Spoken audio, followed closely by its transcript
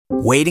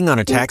Waiting on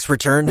a tax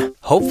return?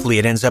 Hopefully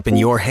it ends up in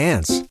your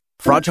hands.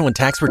 Fraudulent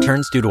tax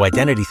returns due to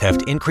identity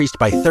theft increased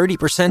by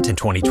 30% in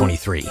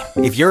 2023.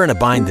 If you're in a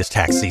bind this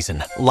tax season,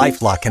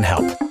 LifeLock can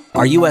help.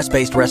 Our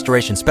U.S.-based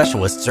restoration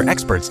specialists are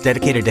experts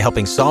dedicated to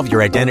helping solve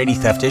your identity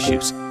theft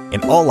issues.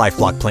 And all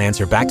LifeLock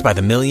plans are backed by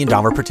the $1 Million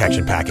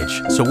Protection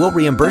Package. So we'll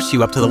reimburse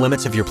you up to the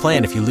limits of your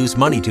plan if you lose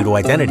money due to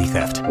identity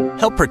theft.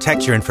 Help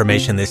protect your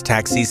information this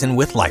tax season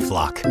with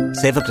LifeLock.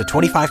 Save up to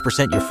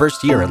 25% your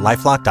first year at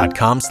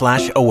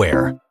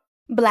LifeLock.com/aware.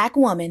 Black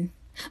woman.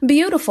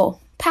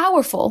 Beautiful,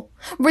 powerful,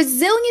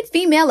 resilient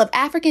female of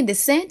African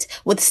descent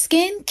with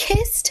skin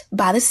kissed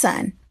by the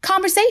sun.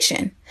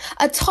 Conversation.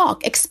 A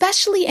talk,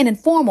 especially an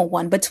informal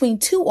one between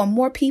two or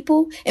more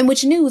people in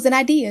which news and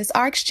ideas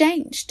are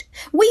exchanged.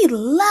 We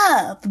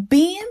love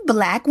being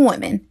Black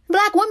women.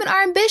 Black women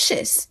are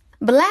ambitious.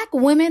 Black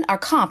women are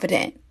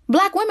confident.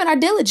 Black women are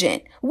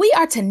diligent. We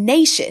are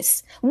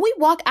tenacious. We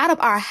walk out of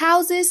our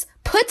houses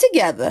put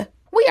together.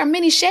 We are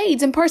many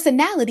shades and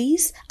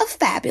personalities of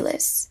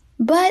fabulous.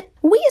 But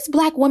we as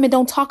Black women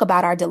don't talk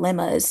about our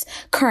dilemmas,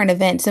 current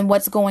events, and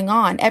what's going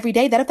on every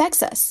day that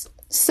affects us.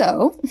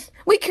 So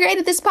we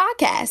created this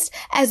podcast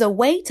as a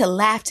way to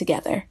laugh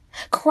together,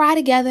 cry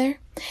together,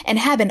 and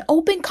have an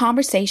open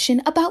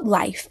conversation about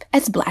life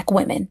as Black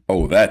women.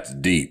 Oh, that's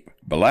deep.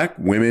 Black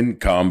Women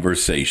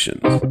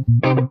Conversations.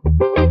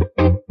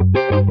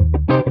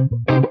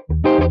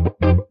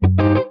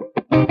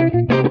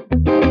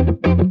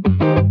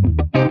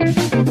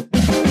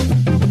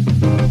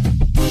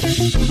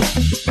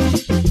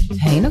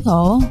 Hey,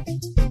 Nicole.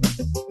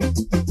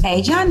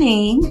 Hey,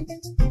 Janine.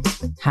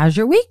 How's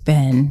your week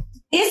been?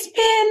 It's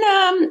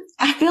been,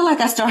 I feel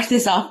like I start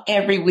this off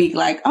every week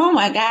like, oh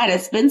my God,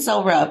 it's been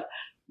so rough.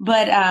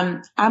 But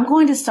I'm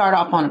going to start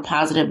off on a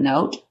positive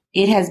note.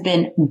 It has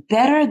been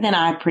better than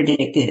I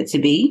predicted it to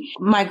be.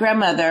 My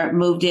grandmother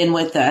moved in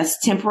with us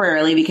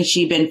temporarily because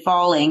she'd been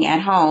falling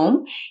at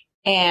home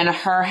and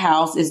her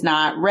house is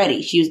not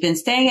ready. She's been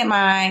staying at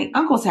my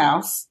uncle's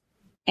house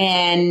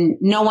and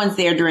no one's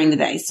there during the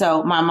day.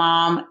 So my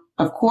mom,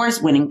 of course,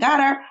 went and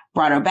got her,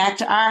 brought her back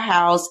to our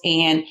house,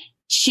 and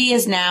she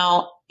is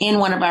now in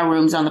one of our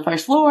rooms on the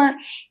first floor.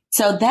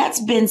 So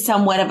that's been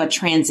somewhat of a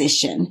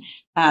transition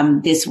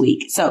this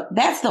week. So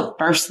that's the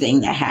first thing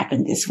that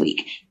happened this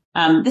week.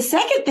 The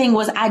second thing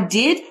was I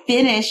did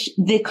finish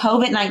the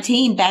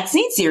COVID-19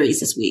 vaccine series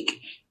this week.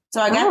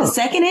 So I got the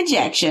second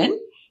injection.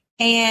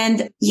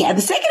 And yeah,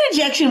 the second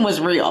injection was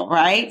real,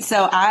 right?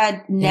 So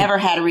I never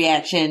had a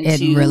reaction to...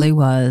 It really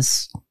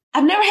was.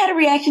 I've never had a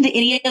reaction to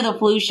any of the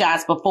flu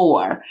shots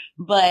before,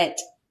 but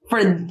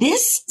for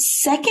this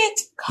second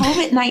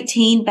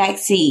COVID-19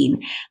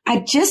 vaccine, I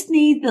just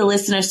need the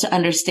listeners to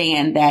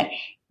understand that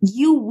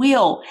you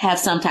will have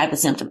some type of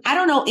symptom. I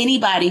don't know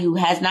anybody who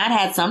has not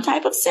had some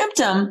type of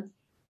symptom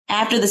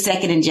after the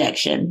second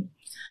injection,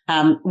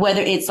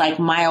 whether it's like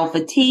mild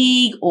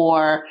fatigue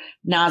or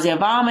nausea,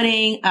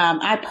 vomiting.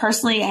 I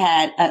personally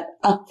had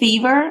a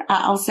fever.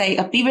 I'll say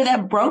a fever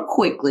that broke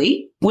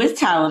quickly with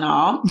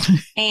Tylenol,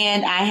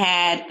 and I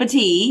had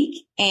fatigue,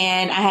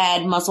 and I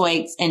had muscle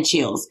aches and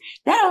chills.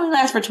 That only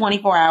lasts for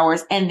 24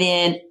 hours, and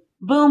then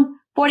boom,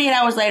 48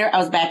 hours later, I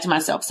was back to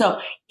myself. So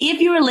if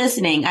you are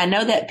listening, I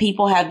know that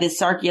people have this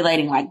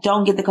circulating, like,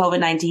 don't get the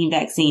COVID-19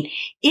 vaccine.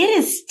 It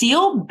is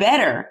still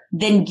better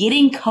than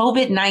getting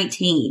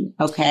COVID-19.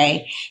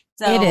 Okay.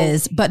 So It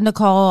is. But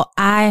Nicole,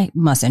 I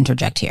must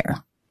interject here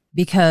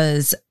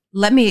because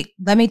let me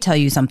tell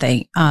you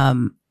something.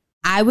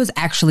 I was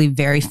actually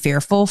very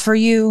fearful for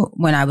you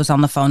when I was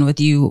on the phone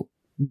with you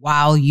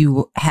while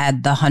you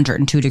had the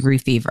 102-degree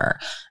fever.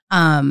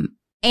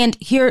 And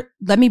here,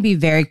 let me be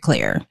very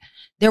clear.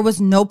 There was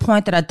no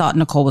point that I thought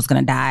Nicole was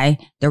going to die.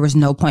 There was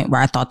no point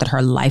where I thought that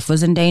her life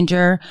was in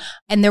danger.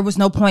 And there was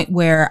no point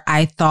where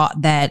I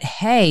thought that,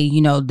 hey,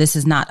 this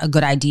is not a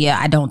good idea.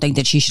 I don't think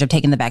that she should have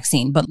taken the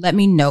vaccine. But let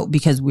me note,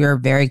 because we're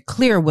very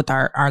clear with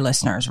our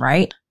listeners,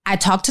 right? I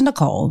talked to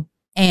Nicole,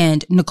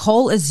 and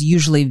Nicole is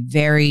usually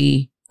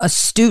very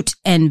astute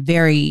and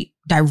very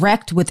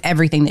direct with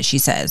everything that she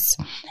says.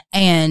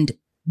 And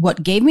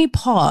what gave me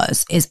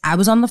pause is I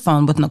was on the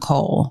phone with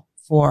Nicole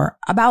for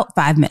about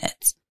 5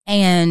 minutes.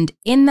 And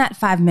in that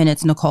 5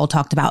 minutes, Nicole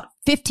talked about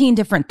 15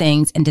 different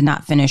things and did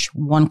not finish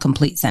one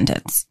complete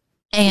sentence.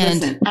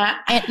 And, listen,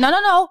 and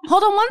no,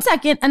 hold on 1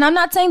 second. And I'm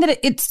not saying that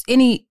it's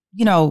any,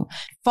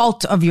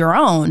 fault of your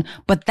own,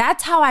 but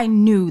that's how I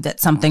knew that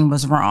something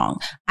was wrong.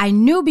 I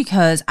knew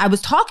because I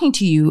was talking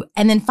to you.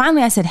 And then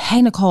finally I said,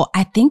 hey, Nicole,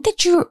 I think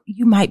that you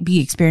might be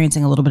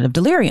experiencing a little bit of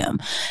delirium.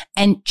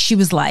 And she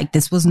was like,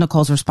 this was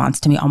Nicole's response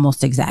to me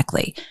almost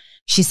exactly.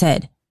 She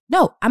said,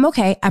 no, I'm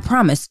okay. I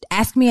promise.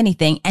 Ask me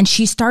anything. And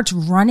she starts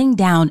running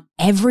down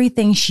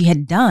everything she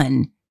had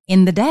done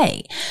in the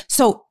day.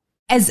 So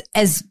as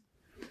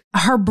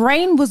her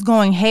brain was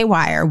going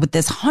haywire with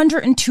this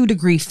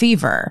 102-degree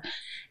fever,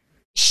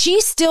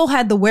 she still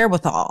had the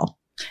wherewithal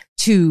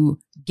to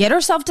get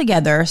herself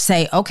together,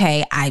 say,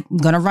 okay, I'm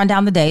going to run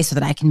down the day so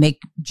that I can make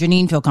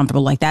Janine feel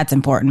comfortable. Like, that's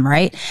important,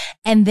 right?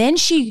 And then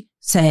she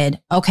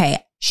said,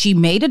 okay, She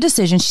made a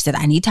decision. She said,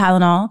 I need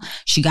Tylenol.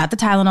 She got the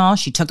Tylenol.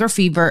 She took her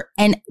fever.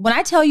 And when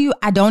I tell you,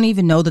 I don't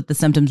even know that the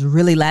symptoms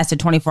really lasted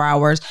 24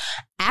 hours.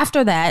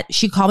 After that,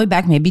 she called me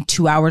back maybe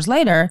 2 hours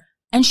later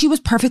and she was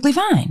perfectly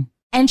fine.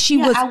 And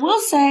I will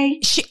say,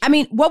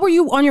 what were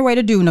you on your way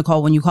to do,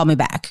 Nicole, when you called me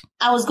back?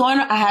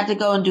 I had to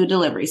go and do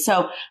delivery.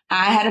 So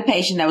I had a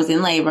patient that was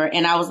in labor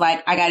and I was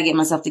like, I got to get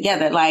myself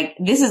together. Like,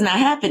 this is not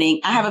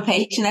happening. I have a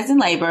patient that's in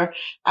labor.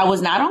 I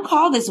was not on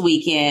call this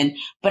weekend,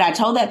 but I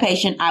told that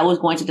patient I was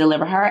going to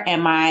deliver her.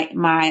 And my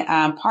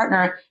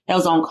partner that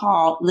was on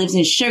call lives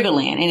in Sugar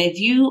Land. And if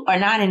you are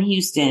not in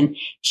Houston,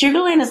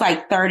 Sugar Land is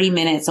like 30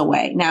 minutes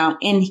away. Now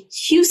in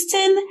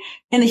Houston,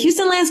 in the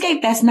Houston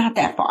landscape, that's not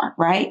that far,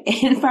 right?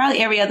 And probably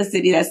every other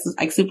city that's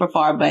like super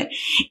far. But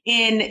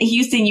in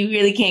Houston, you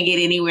really can't get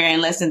anywhere in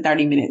less than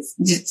 30 minutes,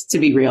 just to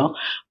be real.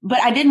 But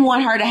I didn't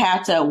want her to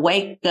have to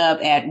wake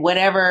up at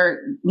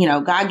whatever,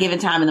 God-given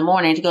time in the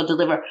morning to go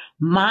deliver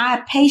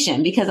my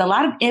patient, because a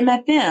lot of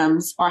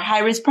MFMs or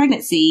high-risk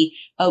pregnancy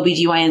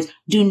OBGYNs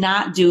do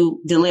not do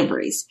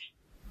deliveries.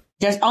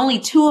 There's only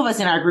 2 of us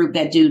in our group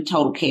that do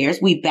total cares.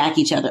 We back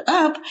each other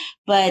up.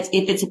 But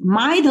if it's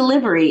my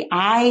delivery,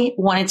 I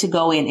wanted to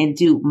go in and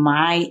do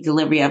my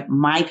delivery of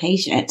my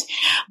patient.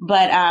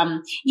 But, I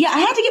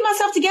had to get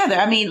myself together.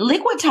 I mean,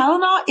 liquid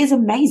Tylenol is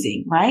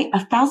amazing, right?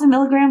 1,000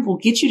 milligrams will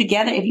get you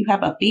together if you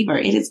have a fever.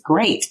 It is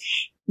great.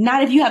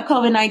 Not if you have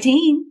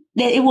COVID-19.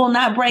 It will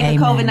not break a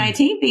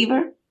COVID-19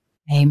 fever.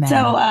 Amen.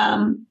 So,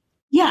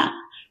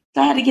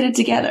 So I had to get it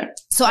together.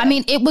 So,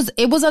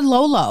 it was a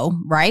low,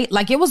 right?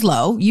 Like, it was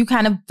low. You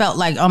kind of felt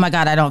like, oh my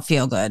God, I don't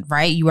feel good,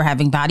 right? You were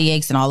having body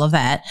aches and all of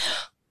that.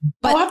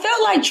 But I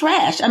felt like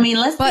trash.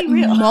 Let's be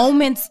real.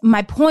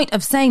 My point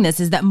of saying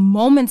this is that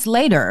moments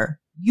later,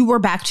 you were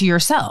back to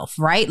yourself,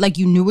 right? Like,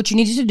 you knew what you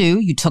needed to do.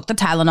 You took the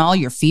Tylenol,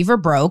 your fever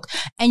broke,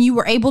 and you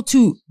were able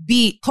to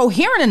be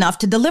coherent enough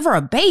to deliver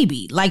a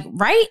baby, like,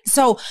 right?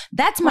 So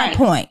that's my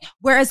point.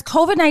 Whereas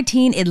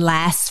COVID-19, it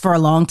lasts for a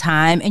long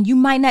time and you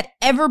might not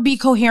ever be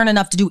coherent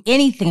enough to do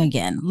anything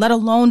again, let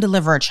alone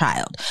deliver a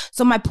child.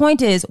 So my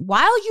point is,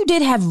 while you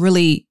did have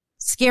really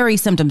scary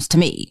symptoms to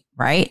me,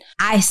 right?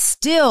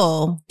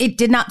 It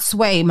did not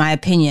sway my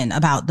opinion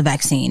about the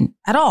vaccine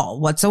at all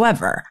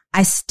whatsoever.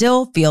 I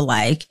still feel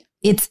like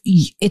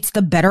it's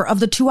the better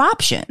of the 2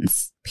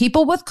 options.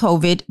 People with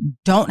COVID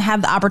don't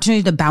have the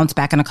opportunity to bounce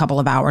back in a couple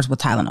of hours with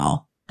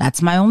Tylenol.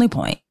 That's my only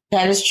point.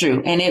 That is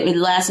true. And it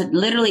lasted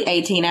literally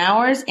 18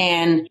 hours.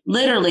 And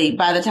literally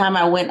by the time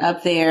I went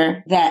up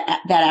there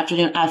that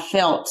afternoon, I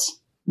felt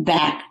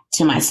back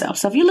to myself.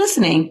 So if you're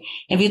listening,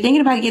 if you're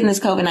thinking about getting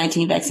this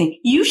COVID-19 vaccine,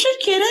 you should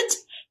get it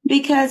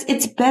because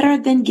it's better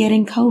than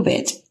getting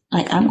COVID.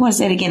 Like, I'm going to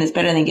say it again, it's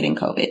better than getting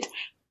COVID.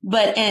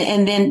 But,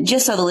 and then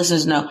just so the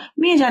listeners know,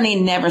 me and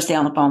Janine never stay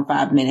on the phone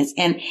 5 minutes.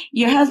 And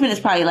your husband is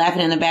probably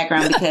laughing in the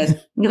background because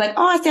you're like,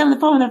 oh, I stay on the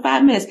phone for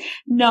 5 minutes.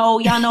 No,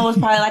 y'all know it's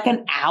probably like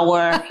an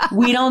hour.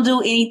 We don't do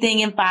anything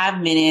in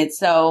 5 minutes.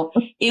 So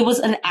it was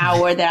an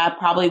hour that I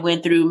probably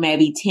went through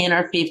maybe 10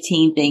 or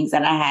 15 things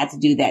that I had to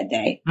do that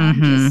day.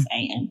 I'm just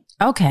saying.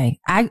 Okay.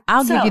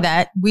 I'll give you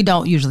that. We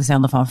don't usually stay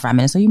on the phone for 5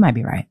 minutes. So you might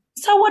be right.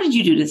 So what did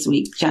you do this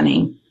week,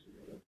 Janine?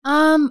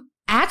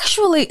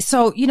 Actually,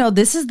 so,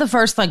 this is the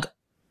first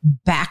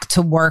back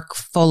to work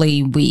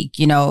fully week.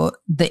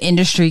 The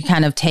industry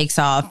kind of takes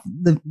off.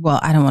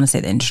 I don't want to say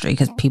the industry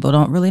because people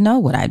don't really know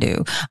what I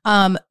do.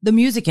 The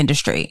music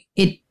industry,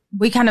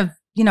 we kind of,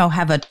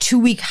 have a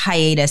 2-week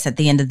hiatus at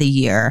the end of the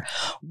year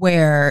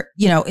where,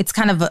 it's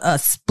kind of a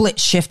split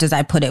shift, as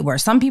I put it, where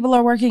some people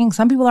are working,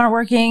 some people aren't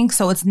working.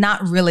 So it's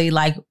not really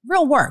like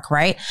real work,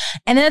 right?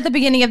 And then at the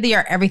beginning of the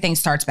year, everything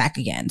starts back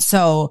again.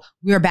 So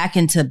we're back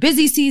into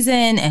busy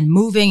season and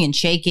moving and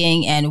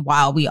shaking. And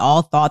while we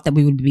all thought that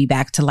we would be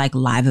back to like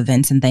live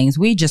events and things,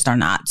 we just are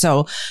not.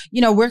 So,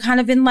 we're kind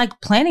of in like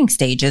planning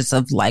stages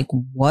of like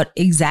what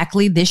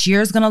exactly this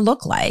year is going to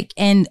look like.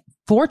 And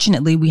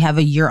fortunately, we have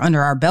a year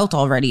under our belt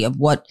already of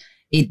what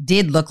it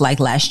did look like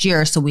last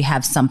year. So we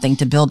have something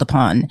to build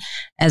upon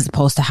as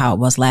opposed to how it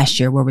was last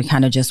year, where we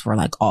kind of just were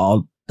like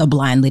all the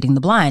blind leading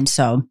the blind.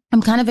 So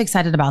I'm kind of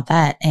excited about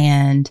that.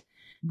 And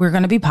we're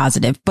going to be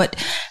positive. But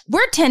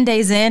we're 10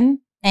 days in.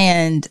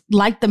 And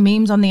like the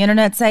memes on the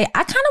internet say,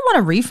 I kind of want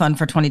a refund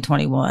for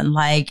 2021.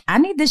 Like, I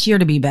need this year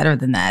to be better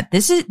than that.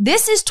 This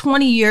is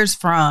 20 years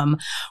from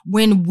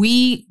when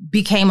we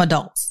became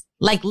adults.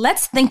 Like,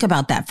 let's think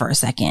about that for a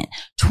second.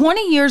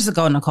 20 years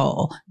ago,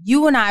 Nicole,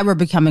 you and I were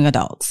becoming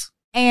adults.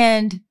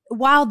 And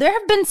while there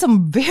have been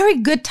some very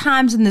good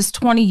times in this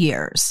 20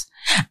 years,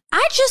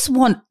 I just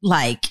want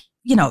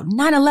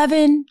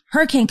 9/11,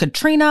 Hurricane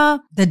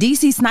Katrina, the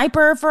DC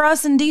sniper for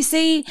us in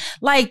DC.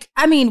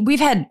 We've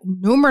had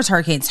numerous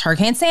hurricanes,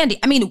 Hurricane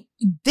Sandy.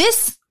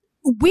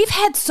 We've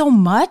had so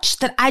much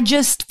that I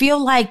just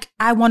feel like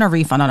I want a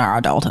refund on our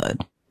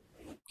adulthood.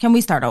 Can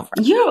we start over?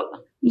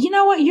 You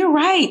know what? You're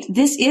right.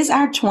 This is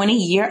our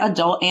 20-year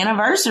adult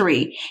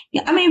anniversary.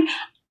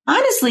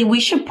 Honestly, we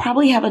should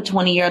probably have a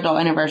 20-year adult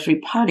anniversary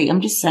party.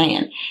 I'm just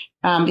saying,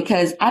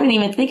 because I didn't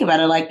even think about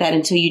it like that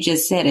until you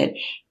just said it.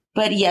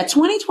 But yeah,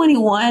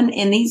 2021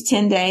 in these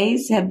 10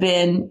 days have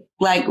been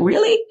Like,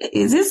 really?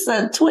 Is this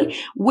where did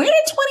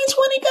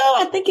 2020 go?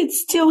 I think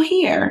it's still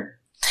here.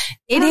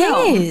 It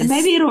is.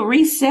 Maybe it'll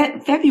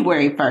reset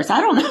February 1st. I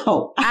don't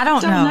know. I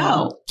don't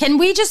know. Can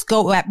we just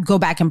go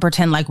back and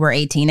pretend like we're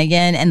 18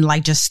 again and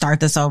like just start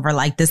this over?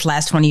 Like this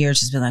last 20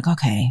 years just be like,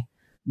 okay,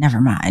 never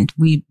mind.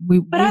 We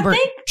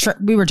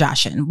were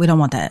joshing. We don't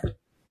want that.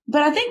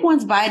 But I think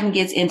once Biden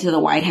gets into the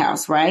White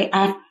House, right,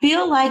 I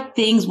feel like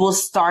things will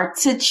start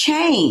to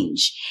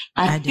change.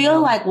 I feel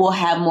like we'll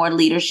have more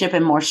leadership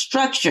and more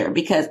structure,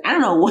 because I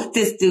don't know what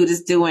this dude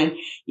is doing.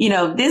 You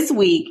know, this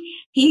week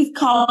he's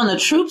calling the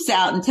troops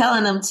out and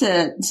telling them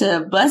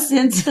to bust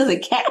into the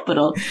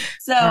Capitol.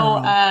 So,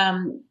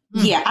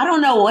 yeah, I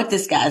don't know what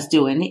this guy's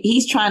doing.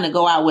 He's trying to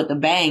go out with a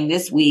bang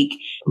this week,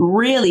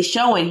 really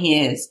showing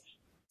his.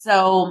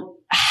 So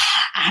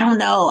I don't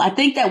know. I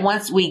think that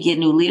once we get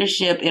new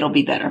leadership, it'll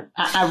be better.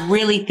 I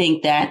really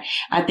think that.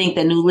 I think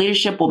the new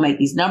leadership will make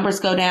these numbers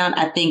go down.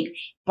 I think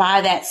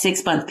by that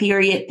 6-month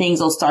period, things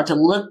will start to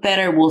look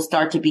better. We'll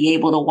start to be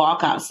able to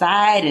walk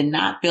outside and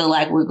not feel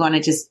like we're going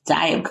to just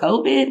die of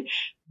COVID.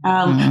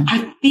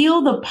 I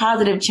feel the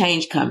positive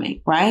change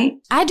coming, right?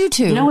 I do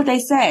too. You know what they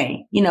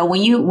say? You know,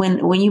 when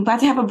you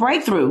about to have a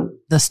breakthrough,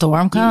 the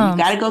storm comes.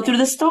 You got to go through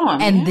the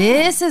storm. And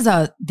this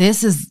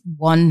is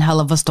one hell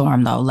of a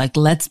storm though. Like,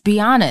 let's be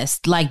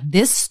honest. Like,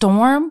 this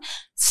storm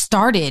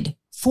started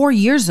 4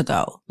 years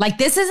ago. Like,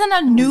 this isn't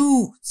a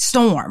new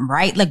storm,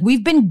 right? Like,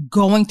 we've been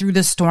going through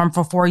this storm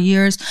for 4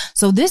 years.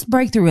 So this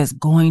breakthrough is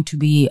going to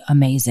be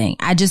amazing.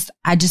 I just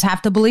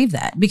have to believe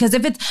that, because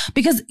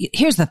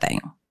here's the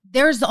thing.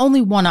 There's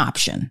only one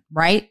option,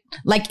 right?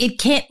 Like,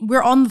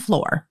 we're on the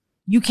floor.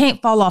 You can't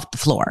fall off the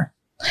floor.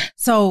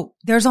 So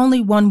there's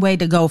only one way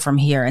to go from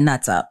here, and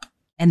that's up.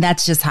 And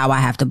that's just how I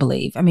have to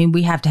believe. I mean,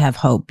 we have to have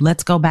hope.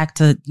 Let's go back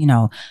to,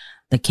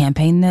 the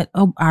campaign that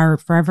our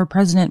forever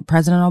President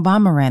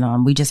Obama ran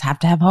on. We just have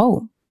to have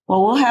hope.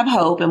 Well, we'll have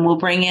hope, and we'll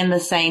bring in the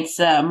Saints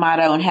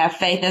motto and have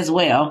faith as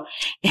well.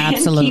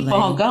 Absolutely. And keep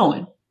on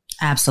going.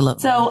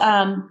 Absolutely.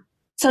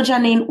 So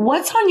Janine,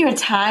 what's on your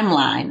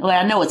timeline? Well,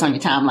 I know what's on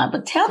your timeline,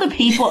 but tell the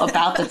people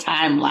about the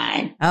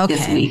timeline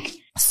this week.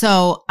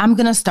 So I'm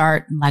going to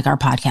start like our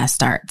podcast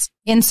starts.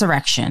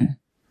 Insurrection,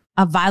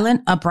 a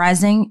violent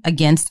uprising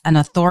against an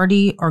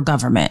authority or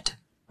government,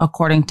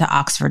 according to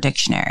Oxford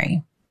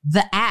Dictionary.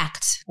 The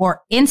act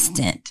or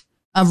instant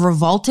of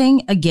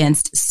revolting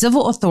against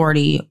civil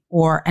authority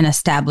or an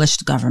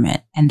established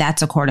government. And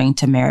that's according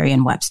to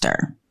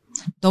Merriam-Webster.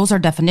 Those are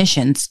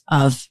definitions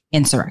of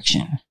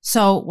insurrection.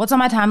 So what's on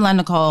my timeline,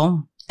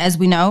 Nicole? As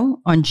we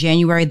know, on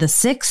January the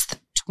 6th,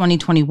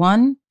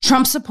 2021,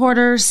 Trump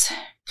supporters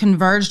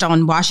converged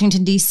on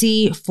Washington,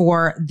 D.C.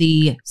 for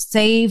the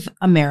Save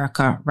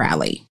America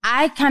rally.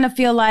 I kind of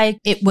feel like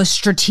it was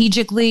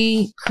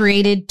strategically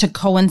created to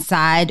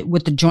coincide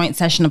with the joint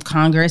session of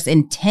Congress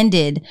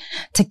intended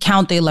to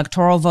count the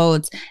electoral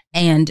votes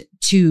and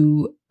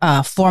to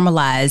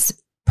formalize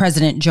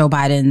President Joe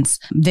Biden's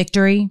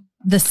victory.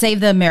 The Save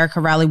the America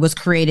rally was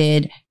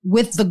created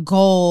with the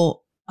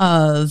goal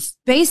of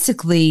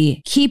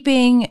basically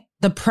keeping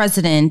the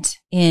president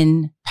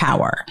in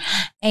power.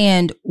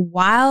 And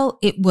while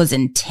it was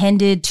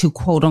intended to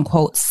quote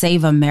unquote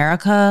save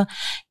America,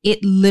 it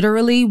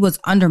literally was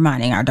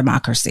undermining our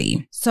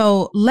democracy.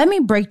 So let me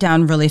break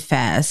down really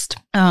fast.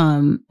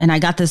 And I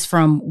got this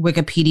from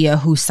Wikipedia,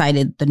 who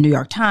cited the New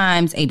York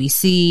Times,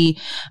 ABC,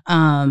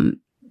 NBC,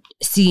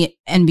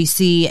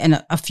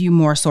 and a few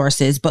more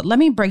sources. But let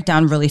me break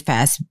down really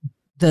fast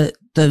the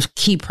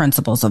key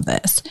principles of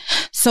this.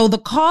 So the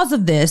cause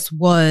of this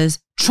was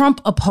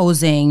Trump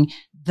opposing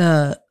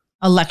the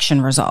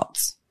election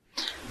results.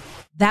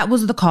 That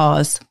was the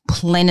cause,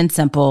 plain and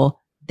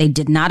simple. They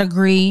did not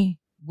agree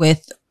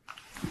with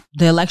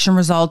the election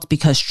results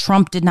because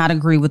Trump did not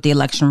agree with the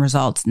election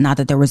results. Not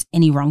that there was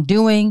any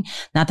wrongdoing,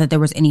 not that there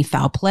was any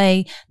foul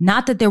play,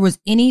 not that there was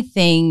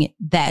anything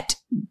that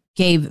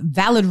gave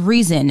valid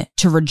reason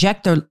to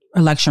reject the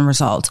election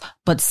results,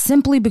 but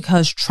simply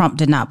because Trump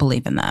did not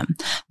believe in them.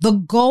 The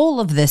goal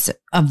of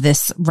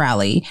this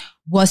rally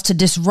was to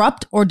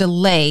disrupt or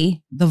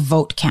delay the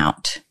vote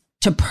count,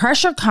 to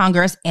pressure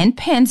Congress and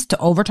Pence to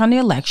overturn the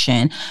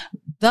election,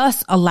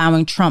 thus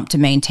allowing Trump to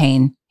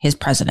maintain his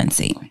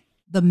presidency.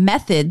 The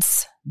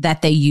methods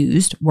that they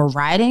used were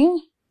rioting,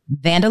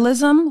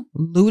 vandalism,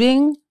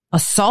 looting,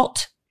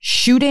 assault,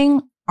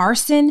 shooting,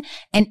 arson,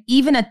 and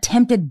even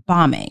attempted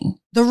bombing.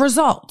 The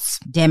results: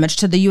 damage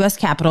to the U.S.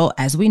 Capitol,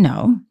 as we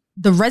know,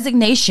 the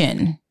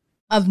resignation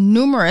of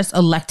numerous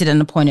elected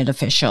and appointed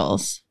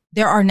officials.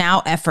 There are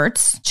now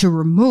efforts to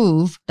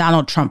remove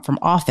Donald Trump from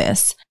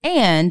office,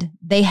 and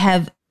they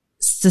have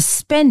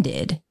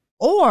suspended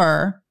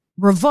or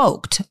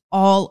revoked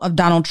all of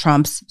Donald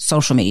Trump's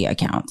social media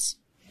accounts.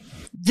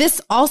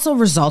 This also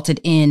resulted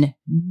in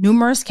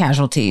numerous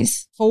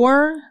casualties.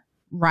 4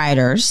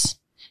 rioters,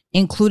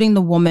 including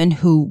the woman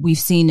who we've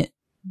seen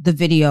the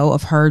video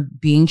of her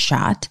being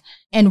shot,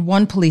 and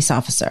 1 police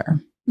officer.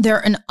 There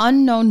are an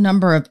unknown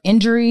number of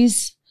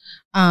injuries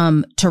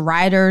to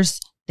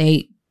rioters.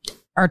 They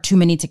are too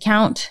many to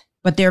count,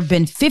 but there have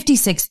been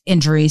 56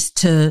 injuries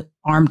to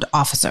armed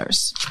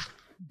officers.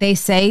 They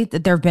say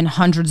that there have been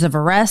hundreds of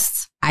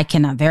arrests. I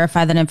cannot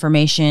verify that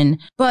information.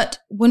 But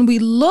when we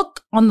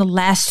look on the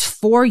last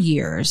 4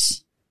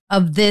 years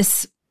of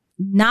this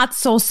not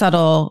so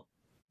subtle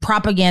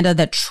propaganda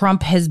that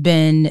Trump has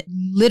been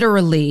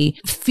literally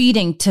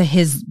feeding to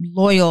his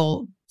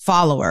loyal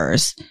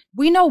followers,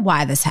 we know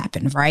why this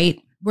happened,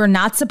 right? We're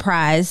not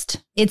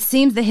surprised. It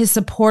seems that his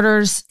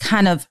supporters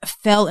kind of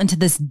fell into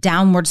this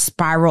downward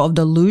spiral of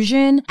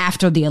delusion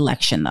after the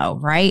election, though,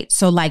 right?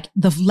 So like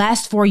the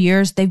last 4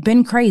 years, they've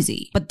been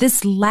crazy. But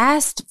this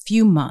last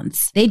few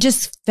months, they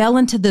just fell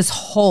into this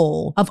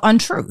hole of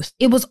untruth.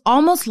 It was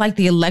almost like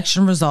the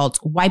election results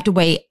wiped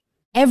away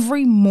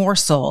every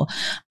morsel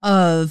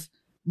of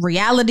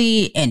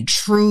reality and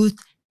truth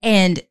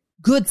and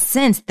good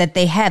sense that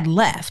they had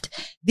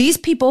left. These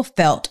people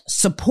felt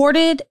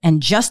supported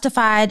and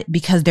justified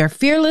because their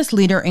fearless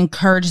leader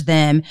encouraged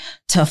them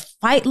to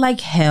fight like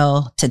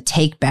hell to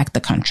take back the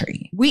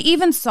country. We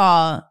even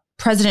saw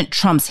President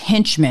Trump's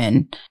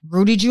henchman,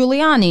 Rudy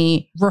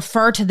Giuliani,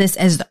 refer to this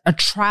as a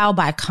trial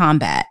by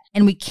combat.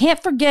 And we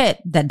can't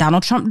forget that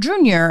Donald Trump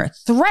Jr.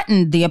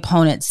 threatened the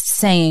opponents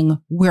saying,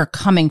 "We're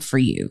coming for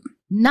you."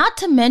 Not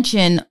to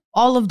mention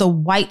all of the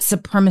white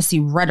supremacy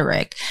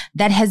rhetoric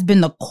that has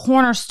been the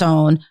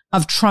cornerstone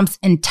of Trump's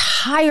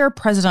entire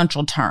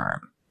presidential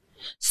term.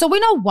 So we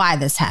know why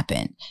this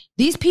happened.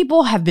 These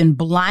people have been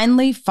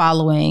blindly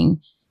following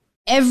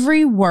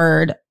every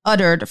word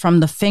uttered from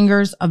the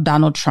fingers of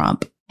Donald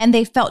Trump, and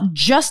they felt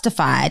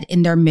justified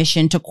in their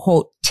mission to,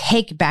 quote,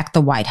 take back the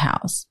White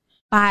House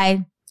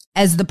by,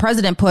 as the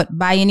president put,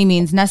 by any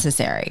means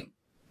necessary.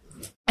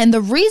 And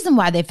the reason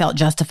why they felt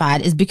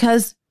justified is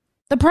because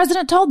the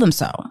president told them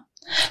so.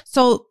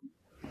 So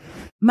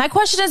my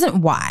question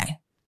isn't why.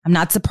 I'm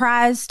not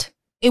surprised.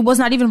 It was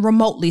not even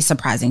remotely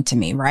surprising to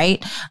me,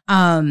 right?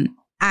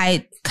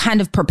 I kind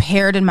of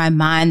prepared in my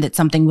mind that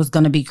something was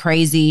going to be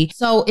crazy.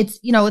 So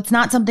it's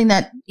not something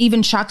that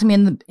even shocked me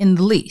in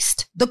the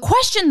least. The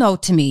question though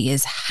to me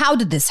is, how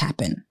did this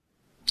happen?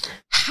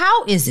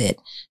 How is it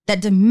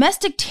that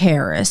domestic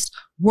terrorists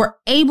were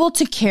able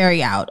to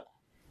carry out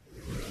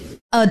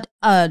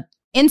a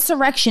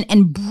insurrection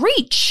and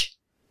breach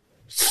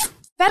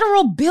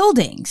federal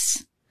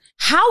buildings?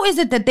 How is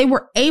it that they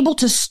were able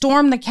to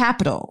storm the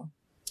Capitol?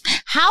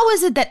 How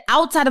is it that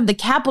outside of the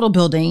Capitol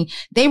building,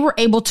 they were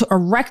able to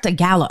erect a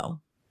gallows?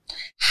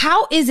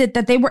 How is it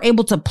that they were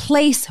able to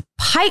place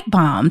pipe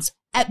bombs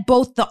at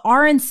both the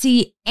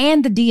RNC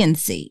and the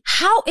DNC?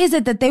 How is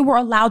it that they were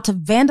allowed to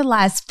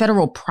vandalize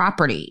federal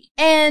property?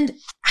 And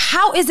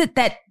how is it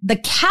that the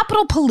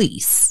Capitol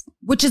Police,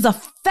 which is a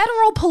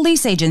federal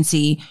police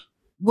agency,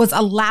 was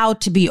allowed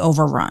to be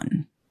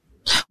overrun?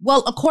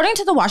 Well, according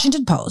to the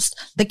Washington Post,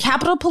 the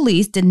Capitol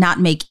Police did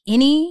not make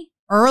any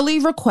early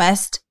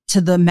request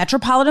to the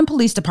Metropolitan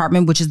Police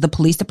Department, which is the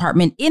police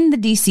department in the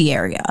D.C.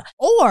 area,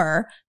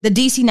 or the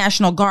D.C.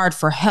 National Guard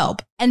for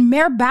help. And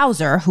Mayor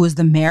Bowser, who is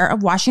the mayor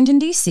of Washington,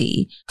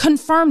 D.C.,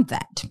 confirmed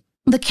that.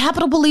 The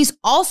Capitol Police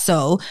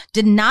also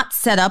did not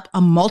set up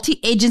a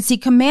multi-agency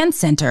command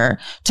center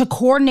to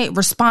coordinate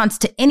response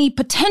to any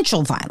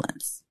potential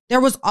violence. There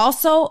was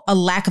also a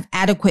lack of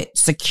adequate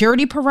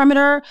security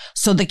perimeter,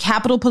 so the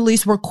Capitol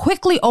Police were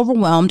quickly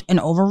overwhelmed and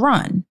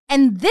overrun.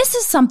 And this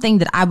is something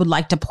that I would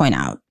like to point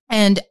out.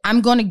 And I'm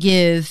going to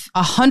give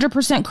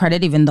 100%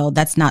 credit, even though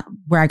that's not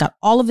where I got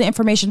all of the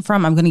information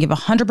from. I'm going to give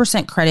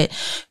 100% credit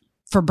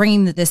for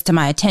bringing this to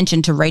my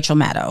attention to Rachel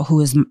Maddow,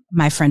 who is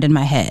my friend in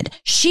my head.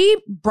 She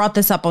brought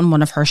this up on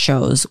one of her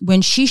shows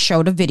when she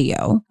showed a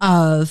video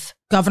of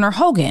Governor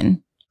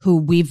Hogan, who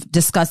we've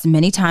discussed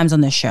many times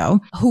on this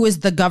show, who is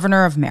the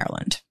governor of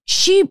Maryland.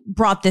 She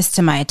brought this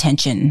to my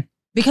attention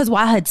because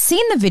while I had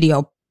seen the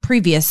video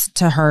previous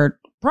to her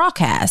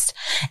broadcast,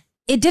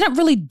 it didn't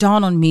really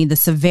dawn on me the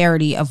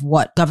severity of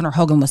what Governor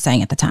Hogan was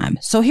saying at the time.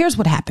 So here's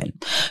what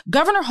happened.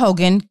 Governor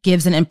Hogan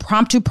gives an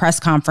impromptu press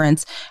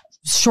conference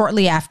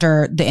shortly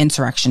after the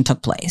insurrection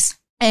took place.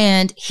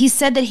 And he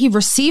said that he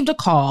received a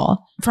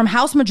call from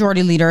House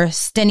Majority Leader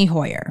Steny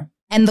Hoyer.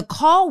 And the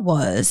call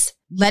was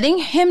letting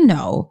him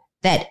know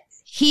that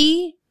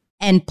he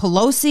and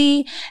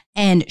Pelosi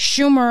and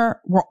Schumer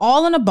were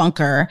all in a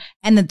bunker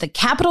and that the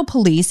Capitol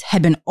Police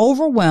had been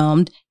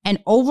overwhelmed and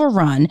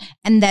overrun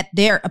and that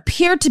there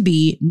appeared to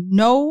be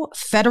no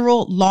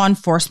federal law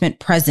enforcement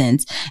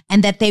presence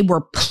and that they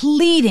were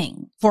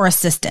pleading for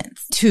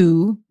assistance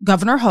to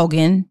Governor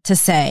Hogan to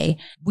say,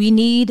 we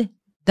need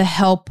the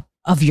help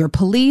of your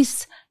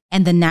police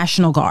and the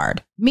National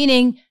Guard,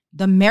 meaning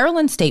the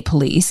Maryland State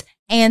Police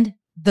and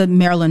the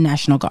Maryland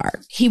National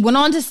Guard. He went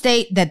on to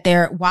state that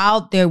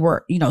while there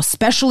were,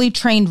 specially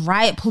trained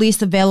riot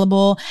police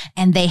available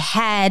and they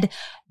had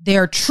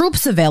their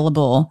troops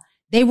available,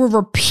 they were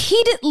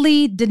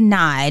repeatedly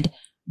denied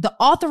the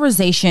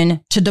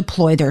authorization to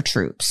deploy their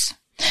troops.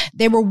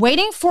 They were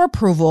waiting for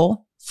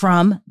approval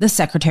from the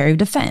Secretary of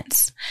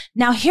Defense.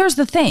 Now, here's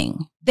the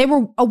thing. They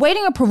were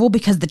awaiting approval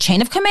because the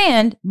chain of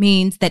command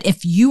means that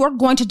if you are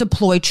going to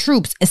deploy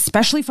troops,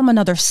 especially from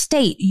another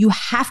state, you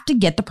have to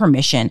get the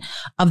permission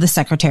of the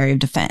Secretary of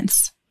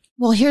Defense.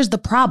 Well, here's the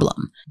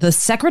problem. The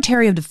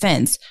Secretary of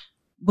Defense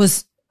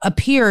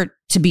appeared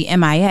to be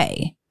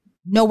MIA,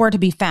 nowhere to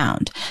be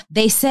found.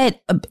 They said,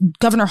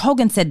 Governor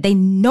Hogan said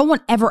no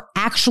one ever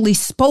actually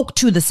spoke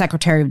to the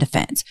Secretary of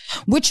Defense,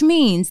 which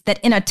means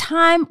that in a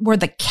time where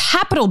the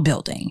Capitol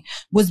building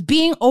was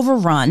being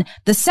overrun,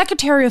 the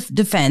Secretary of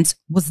Defense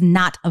was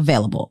not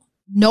available.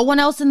 No one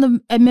else in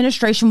the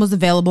administration was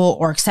available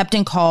or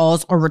accepting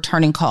calls or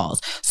returning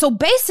calls. So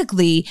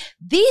basically,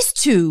 these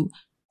two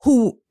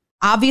who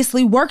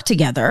obviously work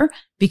together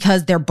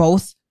because they're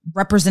both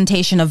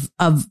representation of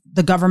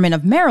the government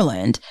of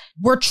Maryland,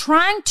 were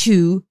trying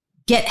to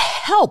get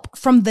help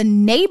from the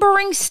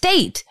neighboring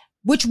state,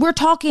 which we're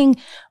talking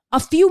a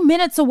few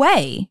minutes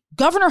away.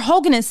 Governor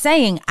Hogan is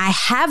saying, I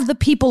have the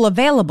people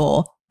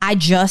available. I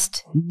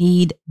just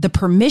need the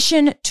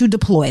permission to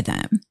deploy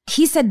them.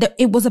 He said that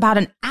it was about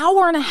an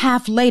hour and a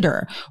half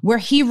later where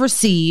he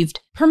received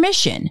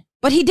permission,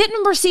 but he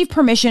didn't receive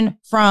permission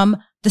from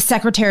the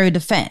Secretary of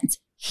Defense.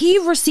 He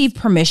received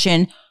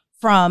permission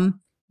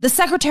from the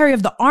Secretary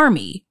of the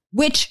Army,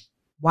 which,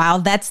 while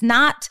that's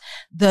not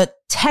the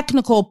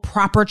technical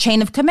proper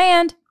chain of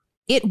command,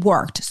 it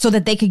worked so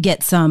that they could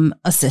get some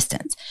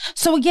assistance.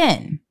 So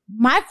again,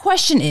 my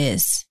question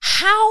is,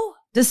 how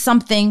does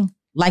something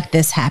like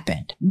this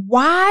happen?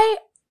 Why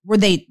were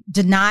they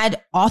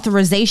denied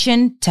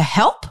authorization to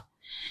help?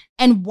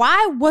 And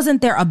why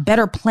wasn't there a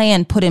better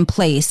plan put in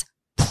place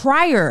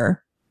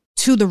prior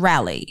to the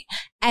rally,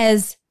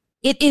 as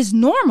it is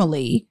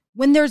normally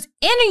when there's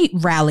any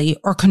rally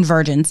or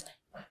convergence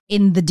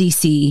in the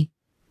D.C.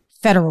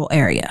 federal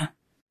area?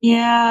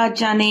 Yeah,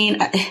 Janine,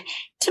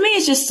 to me,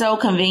 it's just so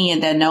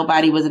convenient that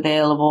nobody was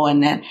available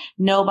and that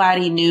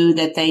nobody knew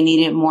that they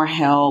needed more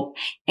help.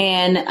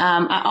 And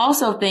I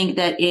also think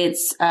that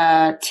it's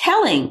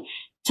telling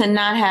to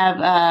not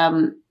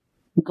have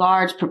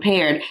guards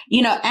prepared.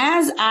 You know,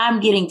 as I'm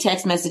getting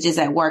text messages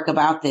at work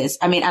about this,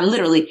 I mean, I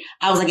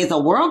was like, is the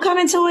world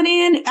coming to an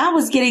end? I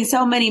was getting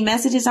so many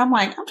messages. I'm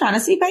like, I'm trying to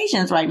see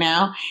patients right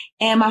now.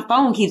 And my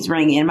phone keeps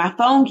ringing. My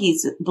phone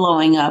keeps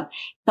blowing up.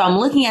 So I'm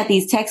looking at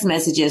these text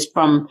messages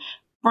from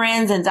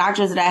friends and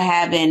doctors that I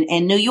have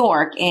in New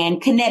York and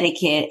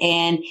Connecticut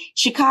and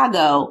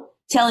Chicago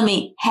telling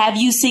me, have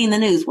you seen the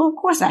news? Well, of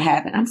course I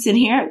haven't. I'm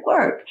sitting here at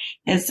work.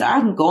 And so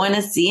I'm going to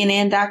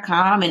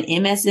CNN.com and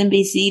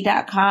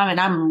MSNBC.com and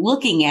I'm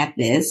looking at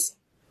this.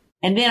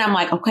 And then I'm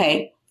like,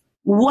 okay,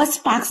 what's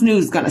Fox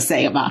News going to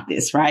say about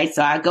this? Right.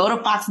 So I go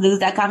to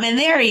FoxNews.com and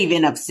they're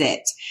even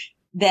upset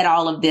that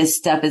all of this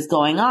stuff is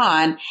going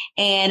on.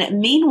 And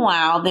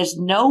meanwhile, there's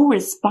no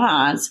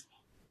response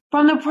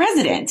from the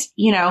president.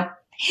 You know,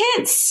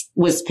 Pence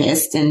was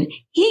pissed and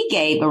he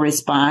gave a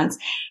response,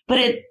 but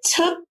it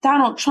took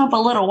Donald Trump a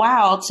little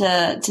while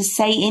to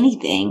say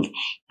anything.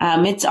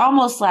 It's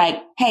almost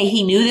like, hey,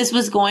 he knew this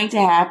was going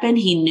to happen.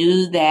 He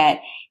knew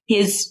that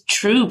his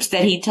troops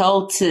that he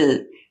told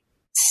to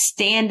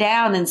stand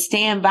down and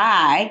stand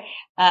by,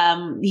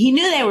 he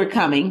knew they were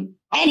coming.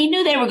 And he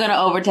knew they were going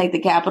to overtake the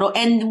Capitol.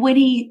 And when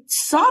he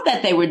saw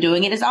that they were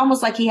doing it, it's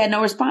almost like he had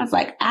no response,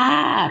 like,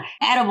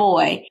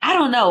 attaboy. I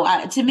don't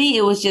know. To me,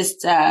 it was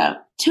just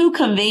too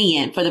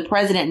convenient for the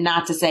president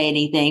not to say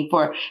anything,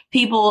 for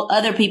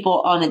other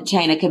people on the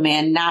chain of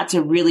command not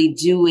to really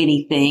do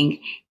anything,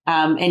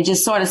 and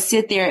just sort of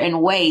sit there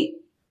and wait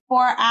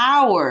for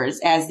hours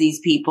as these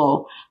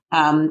people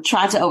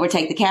try to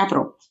overtake the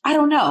Capitol. I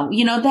don't know.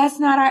 You know, that's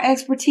not our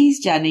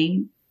expertise,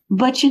 Janine.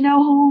 But you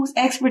know whose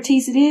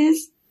expertise it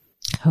is?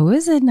 Who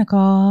is it,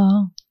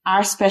 Nicole?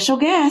 Our special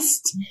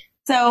guest.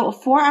 So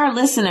for our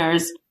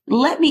listeners,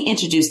 let me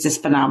introduce this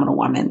phenomenal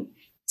woman.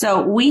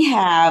 So we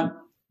have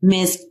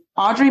Miss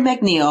Audrey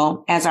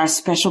McNeill as our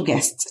special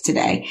guest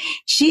today.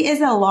 She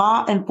is a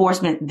law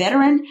enforcement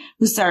veteran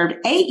who served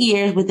 8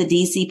 years with the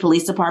D.C.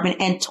 Police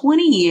Department and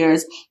 20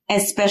 years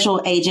as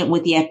special agent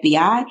with the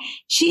FBI.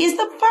 She is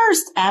the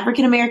first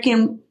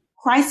African-American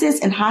crisis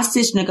and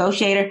hostage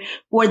negotiator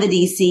for the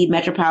D.C.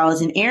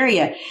 metropolitan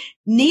area.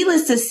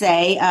 Needless to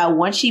say,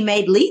 once she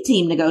made lead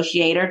team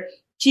negotiator,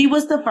 she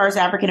was the first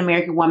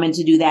African-American woman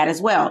to do that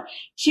as well.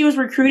 She was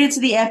recruited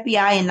to the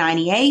FBI in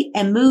 98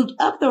 and moved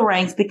up the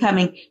ranks,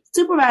 becoming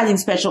supervising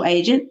special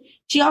agent.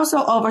 She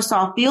also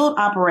oversaw field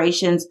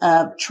operations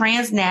of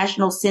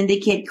transnational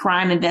syndicate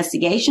crime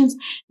investigations,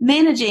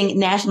 managing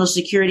national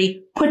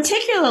security,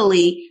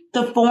 particularly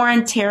the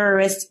Foreign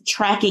Terrorist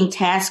Tracking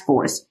Task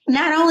Force.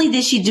 Not only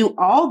did she do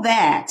all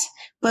that,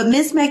 but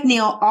Ms.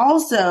 McNeill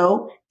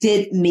also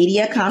did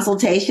media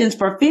consultations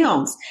for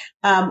films.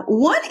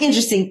 One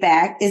interesting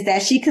fact is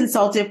that she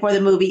consulted for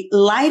the movie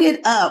Light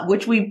It Up,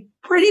 which we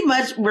pretty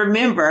much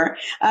remember.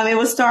 It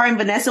was starring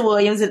Vanessa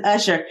Williams and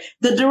Usher.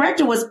 The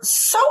director was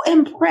so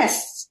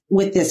impressed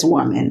with this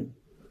woman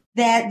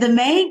that the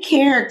main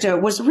character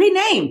was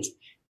renamed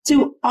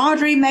to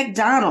Audrey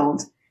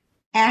McDonald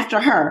after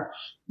her.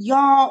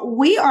 Y'all,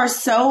 we are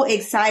so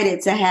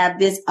excited to have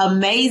this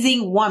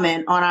amazing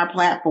woman on our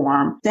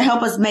platform to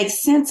help us make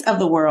sense of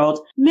the world.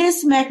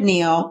 Miss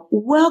McNeill,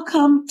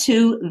 welcome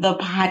to the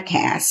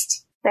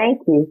podcast.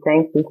 Thank you.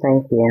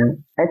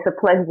 It's a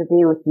pleasure to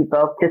be with you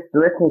both. Just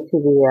listening to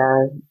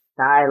the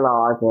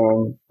dialogue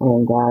and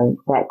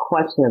that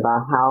question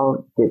about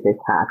how did this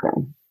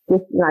happen.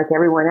 Just like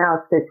everyone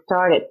else, it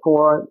started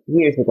 4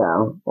 years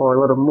ago or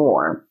a little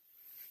more.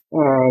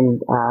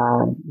 And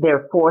there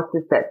are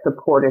forces that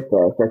supported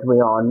this, as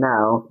we all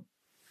know.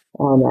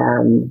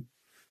 And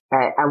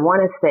I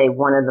want to say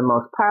one of the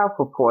most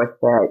powerful forces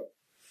that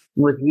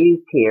was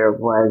used here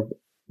was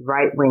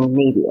right-wing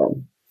media.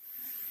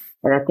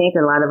 And I think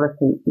a lot of us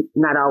are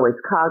not always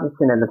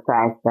cognizant of the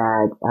fact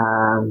that,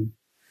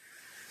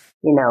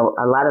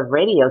 a lot of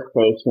radio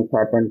stations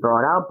have been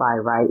brought out by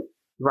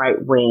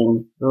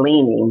right-wing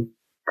leaning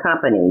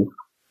companies.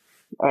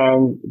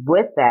 And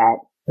with that,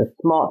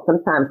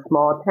 sometimes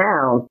small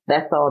towns,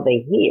 that's all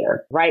they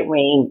hear,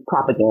 right-wing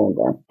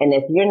propaganda. And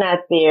if you're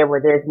not there where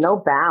there's no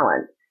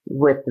balance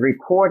with the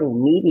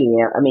reporting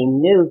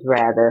news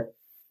rather,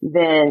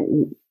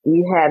 then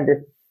you have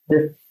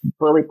this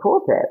bully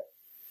pulpit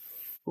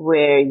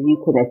where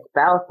you can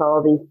espouse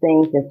all these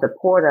things in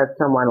support of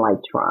someone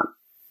like Trump.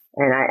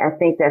 And I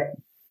think that's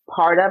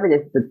part of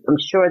it. I'm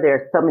sure there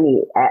are so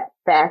many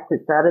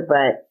facets of it,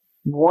 but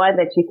one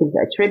that you can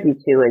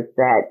attribute to is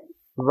that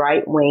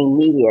right-wing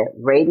media,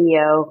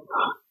 radio,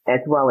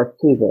 as well as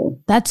TV.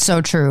 That's so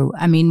true.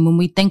 I mean, when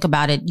we think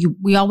about it,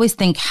 we always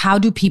think, how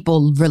do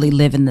people really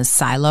live in this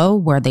silo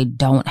where they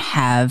don't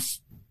have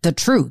the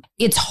truth?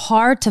 It's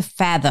hard to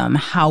fathom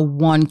how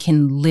one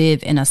can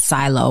live in a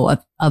silo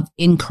of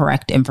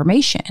incorrect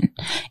information.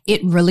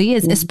 It really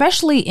is,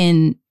 especially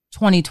in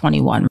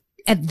 2021.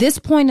 At this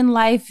point in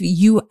life,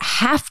 you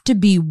have to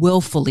be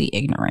willfully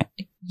ignorant.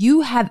 You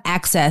have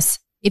access.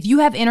 If you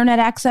have internet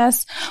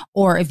access,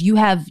 or if you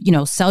have,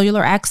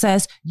 cellular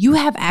access, you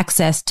have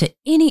access to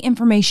any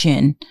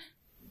information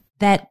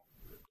that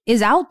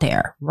is out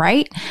there,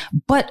 right?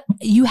 But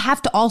you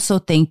have to also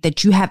think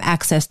that you have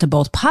access to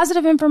both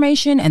positive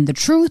information and the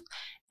truth,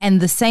 and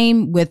the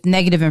same with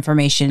negative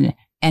information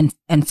and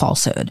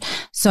falsehood.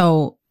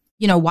 So,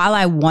 while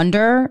I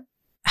wonder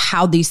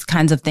how these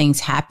kinds of things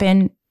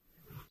happen,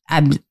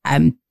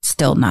 I'm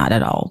still not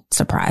at all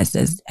surprised.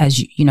 As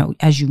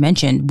you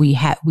mentioned,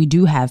 we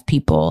do have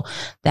people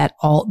that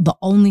the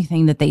only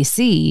thing that they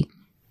see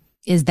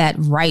is that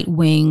right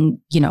wing,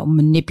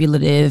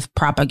 manipulative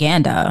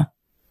propaganda,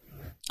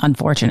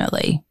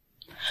 unfortunately.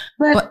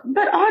 But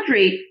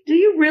Audrey, do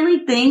you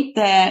really think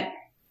that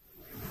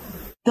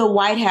the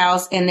White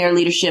House and their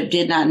leadership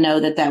did not know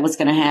that was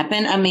going to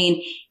happen? I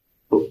mean,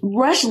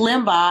 Rush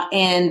Limbaugh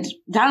and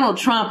Donald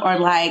Trump are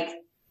like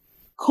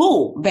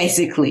cool,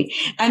 basically.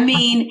 I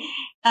mean,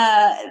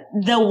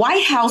 the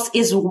White House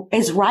is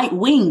right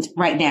winged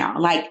right now.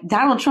 Like,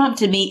 Donald Trump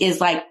to me is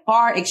like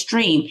far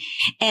extreme.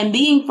 And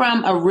being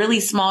from a really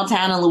small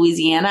town in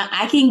Louisiana,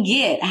 I can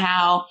get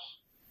how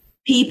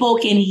people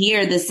can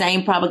hear the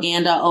same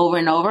propaganda over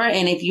and over.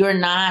 And if you're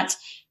not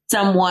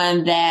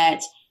someone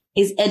that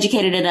is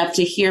educated enough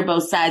to hear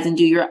both sides and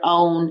do your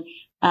own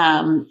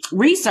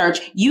research,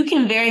 you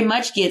can very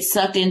much get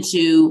sucked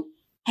into,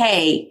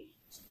 hey,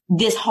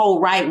 this whole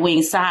right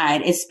wing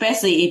side,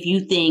 especially if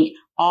you think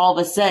all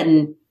of a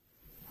sudden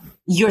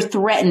you're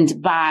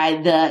threatened by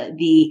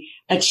the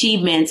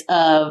achievements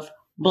of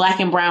Black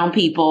and brown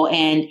people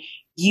and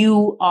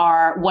you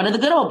are one of the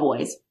good old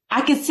boys.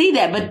 I could see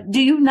that. But do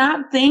you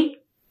not think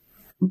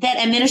that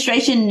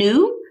administration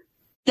knew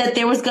that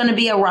there was going to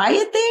be a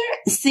riot there,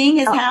 seeing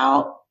as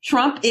how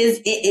Trump is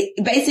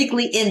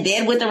basically in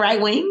bed with the right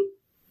wing?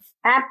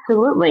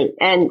 Absolutely.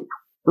 And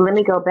let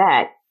me go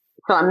back.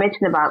 So I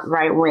mentioned about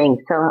right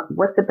wing. So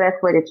what's the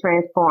best way to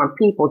transform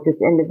people,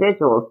 just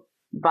individuals,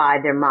 by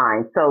their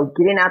mind? So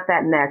getting out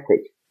that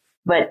message.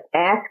 But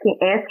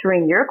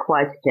answering your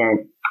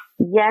question,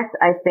 yes,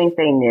 I think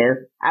they knew.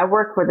 I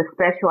worked for the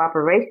Special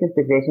Operations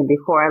Division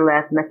before I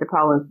left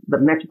the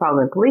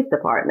Metropolitan Police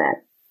Department.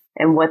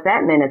 And what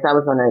that meant is I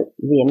was on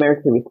the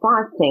emergency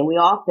response team. We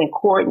often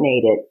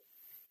coordinated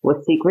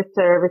with Secret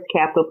Service,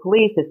 Capitol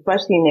Police,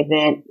 especially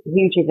in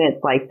huge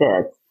events like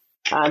this.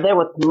 There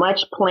was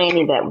much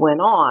planning that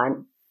went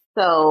on.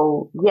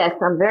 So yes,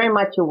 I'm very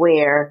much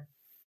aware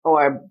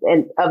of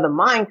the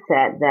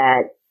mindset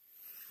that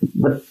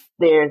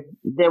there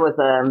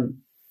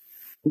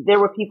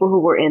were people who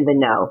were in the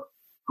know,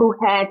 who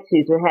had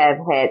to have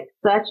had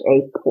such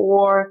a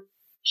poor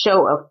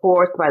show of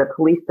force by the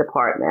police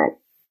department,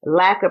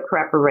 lack of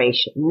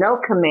preparation, no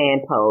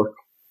command post.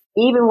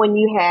 Even when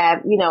you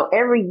have,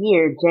 every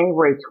year,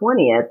 January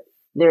 20th,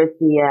 there's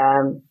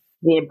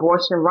the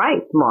abortion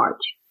rights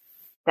march.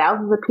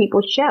 Thousands of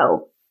people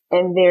show.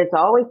 And there's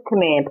always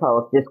command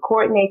posts. There's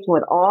coordination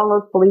with all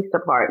those police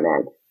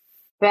departments,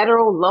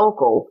 federal,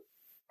 local.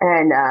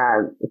 And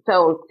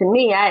so to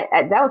me,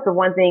 that was the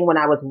one thing when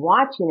I was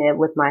watching it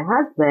with my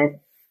husband.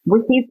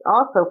 He's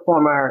also a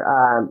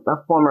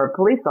former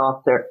police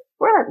officer.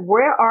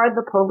 Where are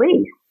the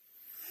police?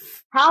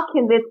 How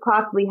can this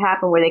possibly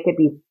happen where they could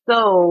be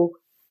so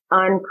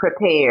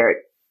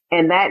unprepared?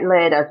 And that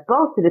led us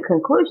both to the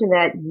conclusion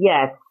that,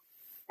 yes,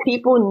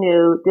 people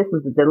knew this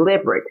was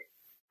deliberate.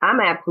 I'm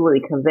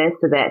absolutely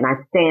convinced of that, and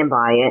I stand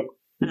by it.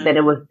 that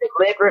it was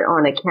deliberate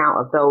on account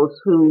of those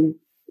who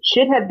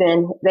should have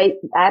been, they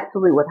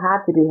absolutely would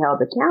have to be held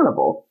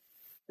accountable,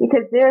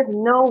 because there's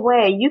no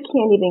way you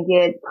can't even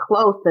get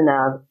close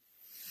enough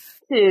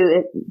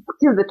to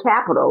the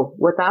Capitol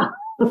without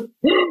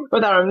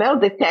a metal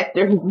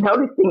detector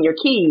noticing your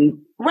keys.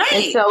 Right.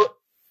 And so,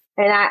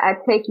 I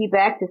take you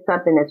back to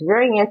something that's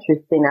very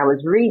interesting. I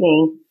was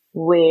reading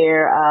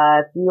where,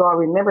 if you all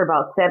remember,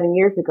 about 7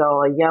 years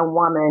ago, a young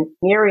woman,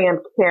 Miriam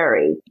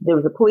Carey, there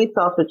was a police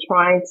officer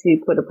trying to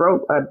put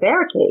a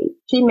barricade.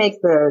 She makes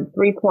a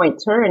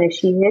 3-point turn and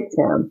she hits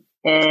him.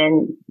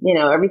 And,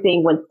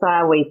 everything went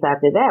sideways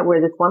after that, where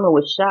this woman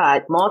was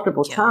shot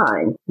multiple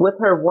times with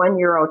her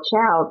 1-year-old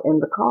child in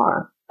the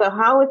car. So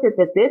how is it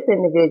that this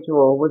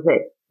individual was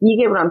it? You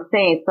get what I'm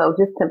saying? So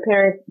just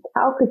comparing,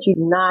 how could you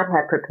not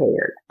have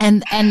prepared?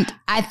 And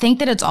I think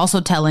that it's also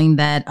telling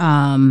that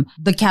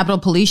the Capitol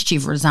Police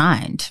Chief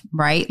resigned,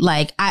 right?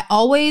 Like I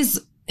always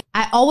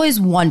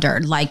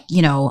wondered, like,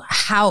 who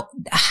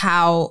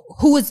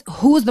is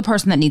the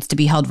person that needs to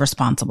be held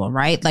responsible,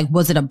 right? Like,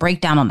 was it a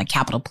breakdown on the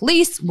Capitol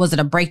Police? Was it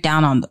a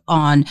breakdown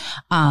on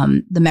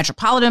the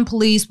Metropolitan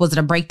Police? Was it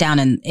a breakdown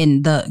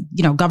in the,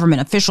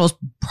 government officials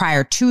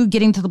prior to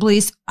getting to the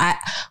police?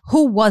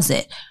 Who was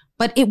it?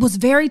 But it was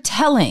very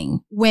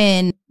telling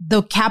when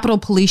the Capitol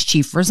Police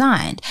Chief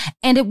resigned.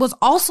 And it was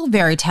also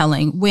very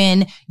telling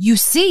when you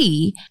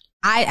see,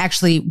 I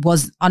actually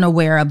was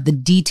unaware of the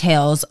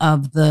details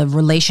of the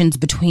relations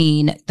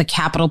between the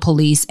Capitol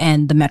Police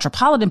and the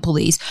Metropolitan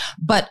Police.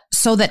 But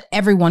so that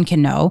everyone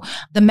can know,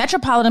 the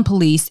Metropolitan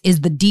Police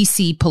is the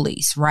D.C.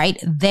 police,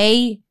 right?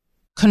 They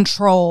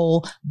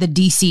control the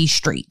D.C.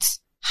 streets.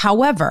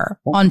 However,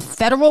 on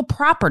federal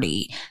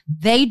property,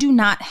 they do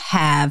not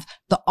have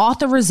the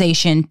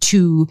authorization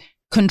to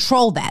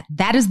control that.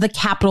 That is the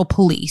Capitol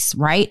Police,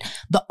 right?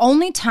 The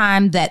only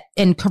time that,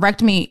 and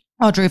correct me,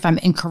 Audrey, if I'm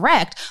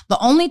incorrect, the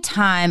only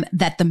time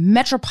that the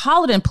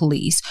Metropolitan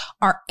Police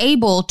are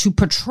able to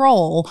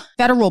patrol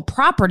federal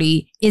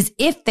property is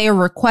if they are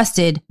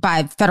requested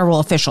by federal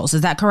officials.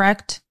 Is that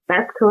correct?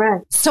 That's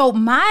correct. So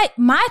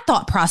my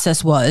thought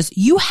process was,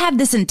 you have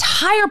this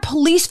entire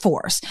police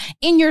force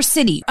in your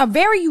city, a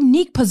very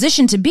unique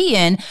position to be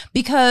in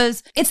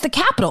because it's the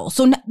Capitol.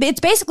 So it's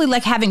basically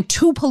like having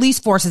 2 police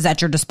forces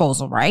at your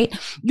disposal, right?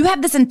 You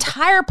have this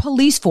entire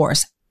police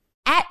force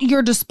at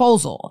your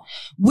disposal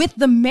with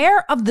the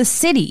mayor of the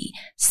city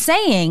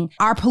saying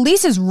our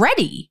police is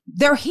ready.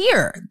 They're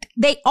here.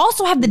 They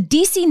also have the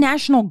DC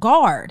National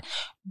Guard.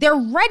 They're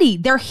ready.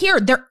 They're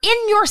here. They're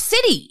in your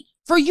city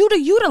for you to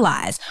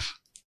utilize.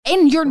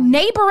 In your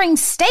neighboring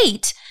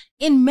state,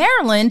 in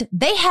Maryland,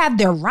 they have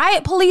their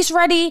riot police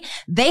ready.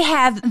 They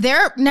have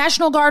their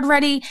National Guard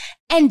ready.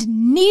 And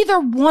neither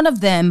one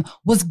of them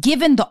was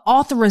given the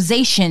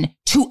authorization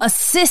to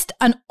assist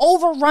an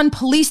overrun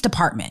police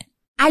department.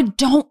 I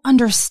don't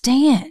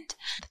understand.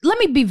 Let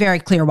me be very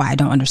clear why I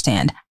don't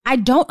understand. I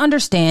don't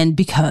understand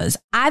because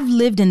I've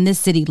lived in this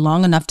city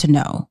long enough to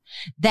know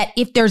that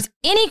if there's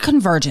any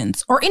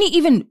convergence or any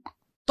even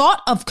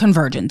thought of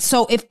convergence,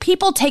 so if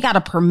people take out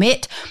a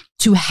permit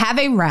to have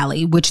a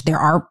rally, which there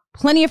are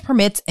plenty of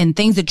permits and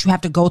things that you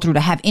have to go through to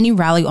have any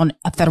rally on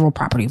a federal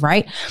property,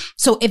 right?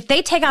 So if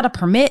they take out a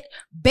permit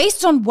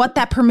based on what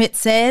that permit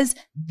says,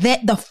 that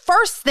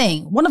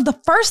one of the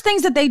first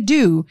things that they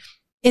do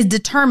is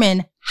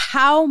determine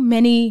how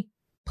many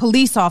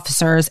police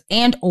officers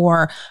and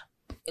or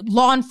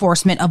law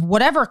enforcement of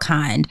whatever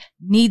kind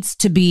needs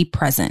to be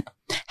present.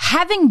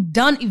 Having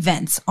done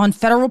events on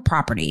federal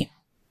property,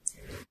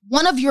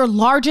 one of your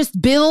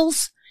largest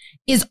bills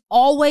is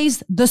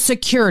always the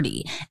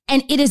security.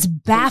 And it is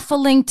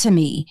baffling to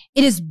me.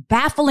 It is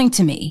baffling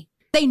to me.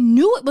 They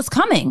knew it was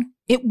coming.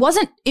 It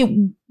wasn't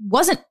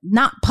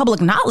not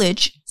public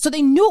knowledge. So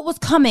they knew it was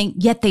coming,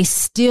 yet they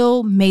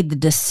still made the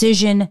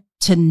decision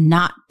to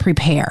not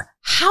prepare.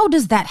 How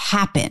does that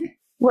happen?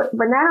 But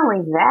not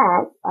only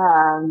that,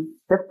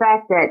 the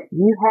fact that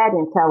you had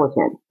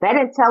intelligence. That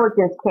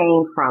intelligence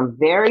came from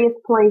various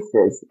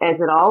places, as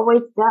it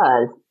always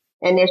does.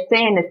 And they're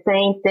saying the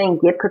same thing,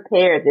 get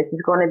prepared. This is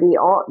going to be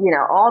all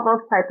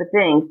those types of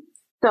things.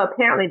 So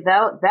apparently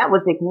that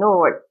was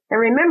ignored. And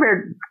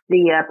remember,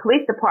 the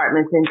police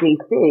departments in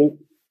D.C.,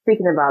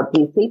 speaking about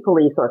D.C.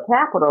 police or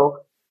Capitol,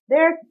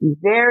 they're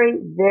very,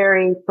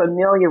 very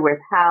familiar with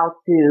how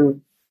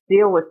to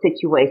deal with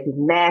situations,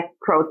 mass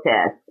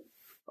protests,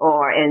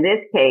 or in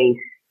this case,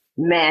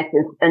 mass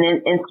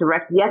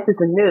insurrection. Yes, it's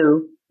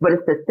new, but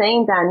it's the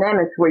same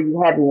dynamics where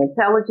you have the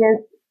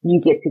intelligence, you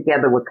get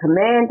together with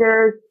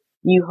commanders,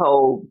 you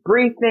hold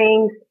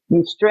briefings,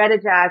 you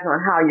strategize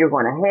on how you're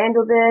going to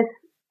handle this,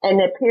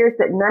 and it appears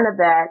that none of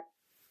that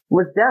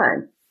was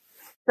done.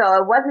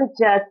 So it wasn't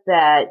just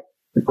that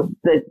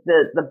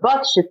the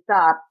buck should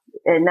stop,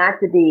 and not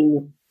to be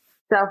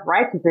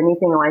self-righteous or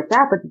anything like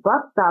that, but the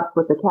buck stops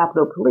with the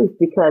Capitol Police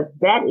because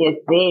that is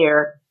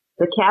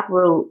the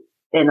Capitol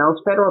and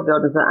those federal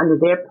buildings are under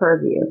their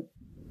purview.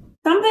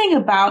 Something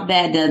about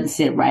that doesn't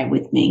sit right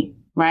with me,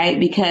 right?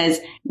 Because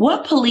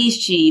what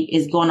police chief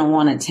is going to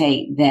want to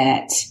take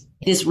that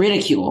this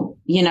ridicule.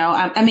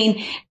 I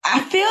mean,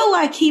 I feel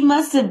like he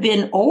must have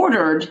been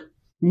ordered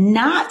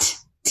not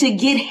to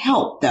get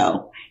help,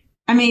 though.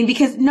 I mean,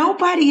 because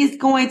nobody is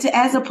going to,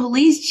 as a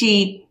police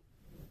chief,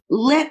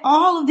 let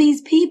all of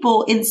these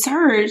people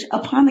insurge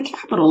upon the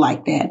Capitol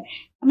like that.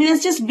 I mean,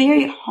 it's just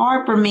very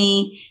hard for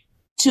me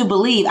to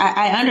believe.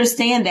 I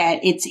understand that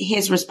it's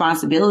his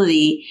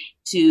responsibility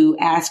to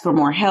ask for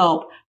more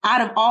help.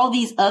 Out of all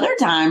these other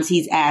times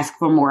he's asked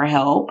for more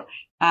help.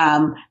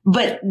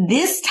 But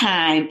this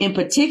time in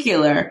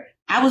particular,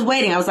 I was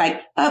waiting. I was like,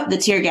 the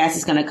tear gas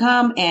is going to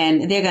come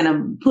and they're going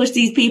to push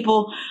these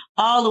people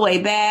all the way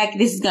back.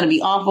 This is going to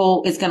be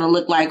awful. It's going to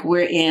look like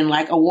we're in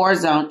like a war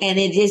zone. And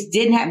it just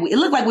didn't happen. It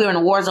looked like we were in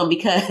a war zone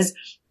because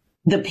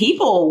the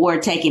people were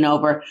taking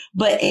over,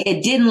 but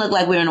it didn't look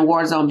like we were in a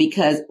war zone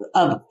because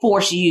of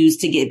force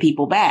used to get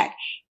people back,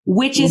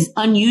 which is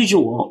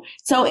unusual.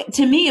 So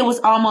to me, it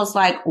was almost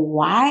like,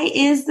 why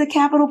is the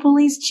Capitol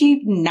Police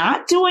Chief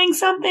not doing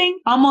something?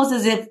 Almost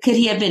as if, could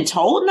he have been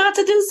told not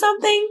to do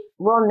something?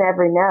 We'll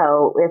never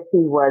know if he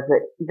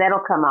wasn't.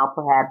 That'll come out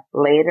perhaps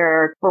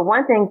later. For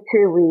one thing,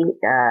 too, we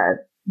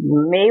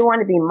may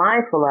want to be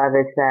mindful of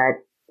is that,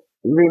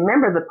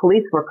 remember, the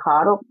police were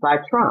coddled by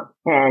Trump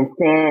and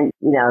saying,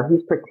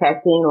 he's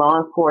protecting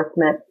law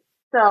enforcement.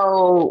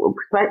 So,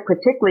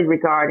 particularly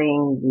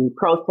regarding the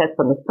protests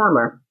from the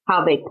summer,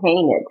 how they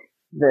painted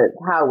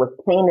how it was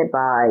painted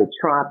by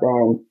Trump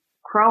and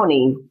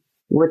cronies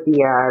with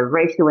the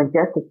racial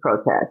injustice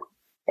protests,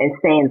 and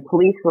saying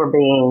police were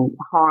being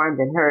harmed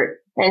and hurt.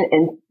 And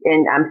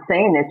I'm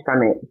saying this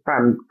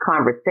from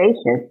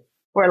conversations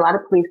where a lot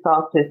of police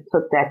officers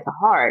took that to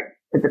heart,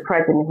 that the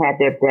president had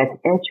their best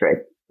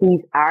interest.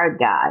 He's our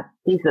guy.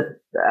 He's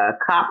a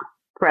cop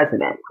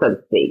president, so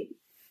to speak.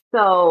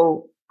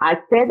 So I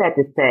said that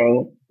to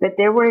say that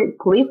there were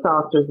police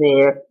officers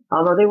there,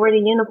 although they were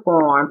in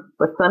uniform,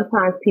 but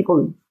sometimes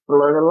people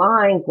blur the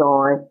lines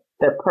on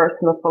their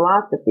personal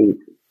philosophies.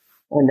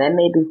 And that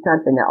may be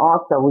something that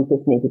also we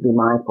just need to be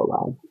mindful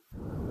of.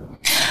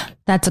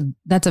 That's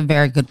a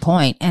very good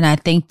point. And I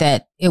think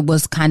that it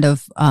was kind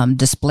of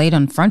displayed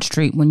on Front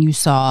Street when you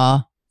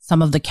saw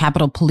some of the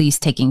Capitol Police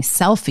taking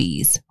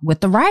selfies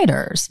with the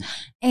rioters.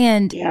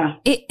 And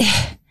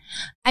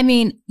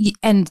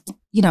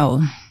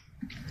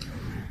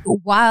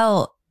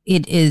while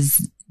it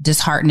is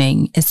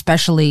disheartening,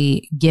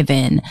 especially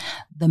given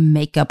the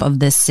makeup of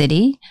this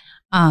city,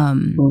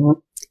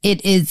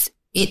 it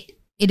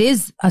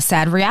is a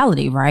sad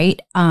reality, right?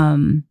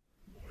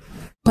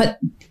 But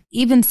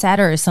even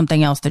sadder is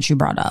something else that you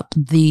brought up.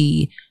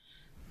 The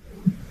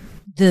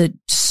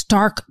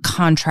stark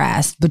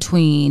contrast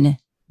between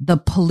the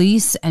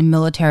police and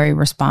military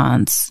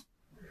response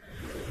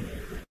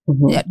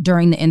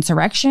during the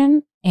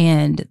insurrection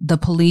and the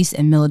police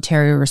and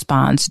military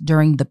response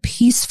during the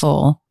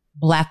peaceful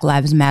Black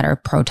Lives Matter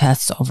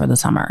protests over the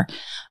summer.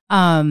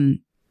 I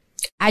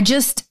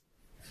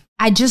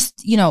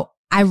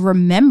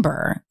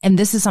remember, and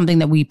this is something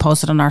that we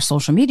posted on our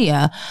social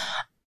media,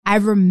 I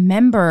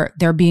remember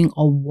there being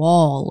a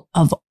wall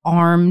of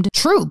armed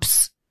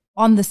troops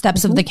on the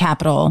steps of the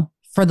Capitol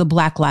for the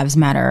Black Lives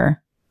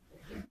Matter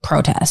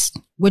protest,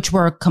 which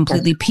were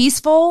completely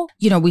peaceful.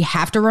 We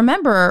have to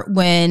remember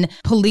when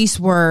police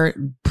were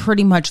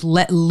pretty much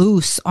let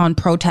loose on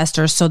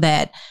protesters so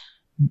that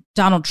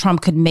Donald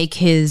Trump could make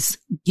his,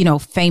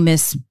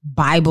 famous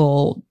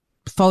Bible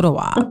photo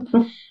op.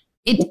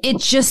 It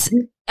just,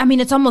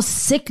 it's almost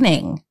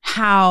sickening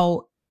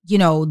how,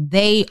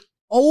 they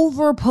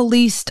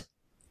over-policed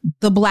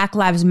the Black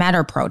Lives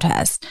Matter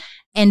protest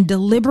and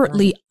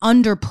deliberately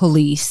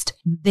under-policed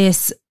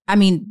this,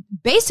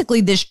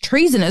 basically this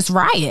treasonous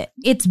riot.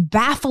 It's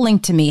baffling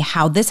to me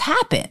how this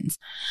happens.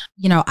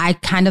 I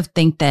kind of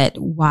think that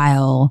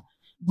while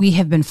we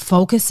have been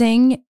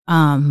focusing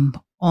on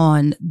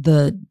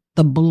the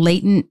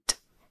blatant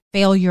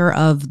failure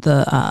of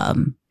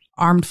the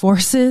armed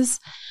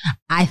forces,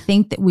 I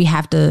think that we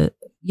have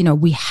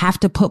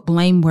to put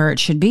blame where it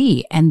should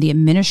be. And the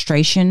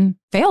administration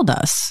failed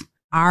us.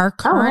 Our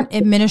current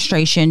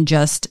administration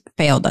just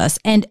failed us.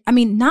 And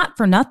not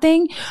for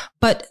nothing,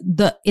 but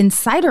the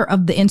inciter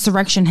of the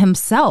insurrection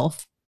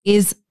himself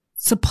is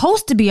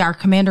supposed to be our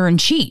commander in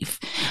chief,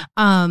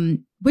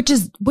 which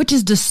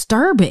is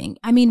disturbing.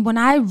 When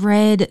I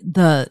read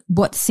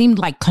what seemed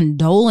like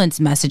condolence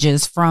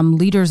messages from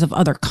leaders of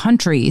other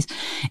countries,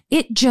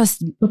 it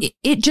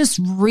just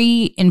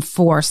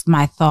reinforced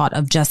my thought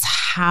of just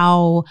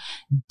how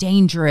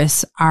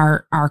dangerous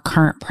our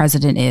current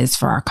president is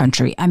for our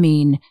country.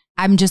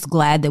 I'm just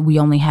glad that we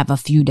only have a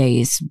few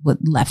days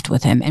left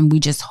with him, and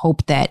we just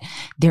hope that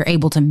they're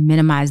able to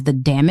minimize the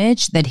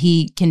damage that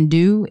he can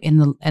do in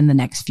the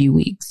next few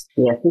weeks.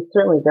 Yes, he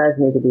certainly does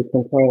need to be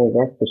contained,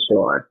 that's for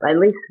sure. At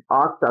least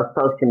also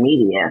social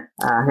media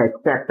has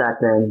stepped up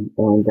and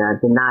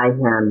denied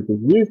him the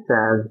use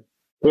of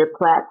their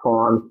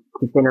platforms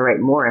to generate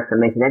more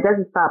information. That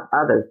doesn't stop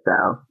others,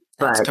 though.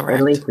 But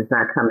at least it's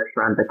not coming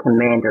from the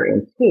commander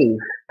in chief.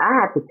 I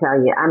have to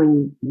tell you,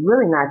 I'm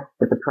really not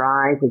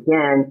surprised.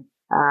 Again,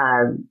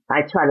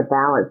 I try to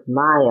balance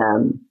my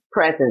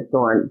presence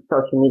on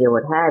social media,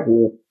 what have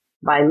you,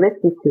 by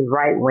listening to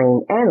right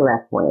wing and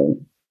left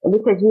wing. And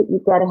because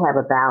you got to have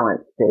a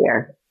balance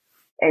there.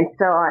 And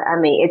so, I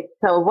mean, it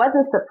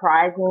wasn't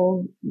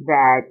surprising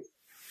that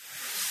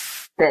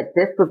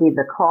this would be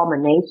the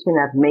culmination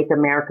of Make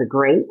America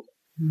Great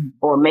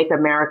or Make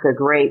America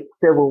Great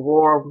Civil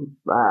War,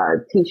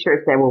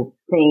 t-shirts that were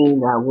seen,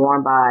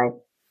 worn by,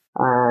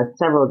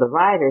 several of the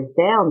rioters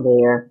down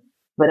there.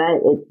 But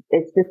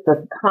it's just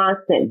a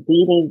constant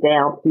beating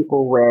down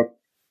people with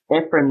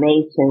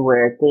information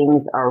where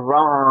things are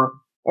wrong.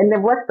 And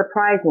then what's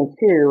surprising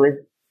too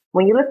is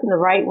when you listen to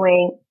right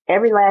wing,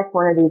 every last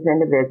one of these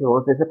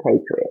individuals is a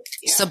patriot.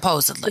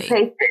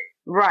 Supposedly.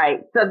 Right.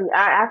 So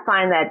I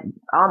find that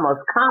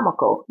almost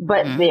comical,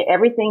 but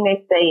everything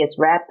they say is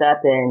wrapped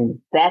up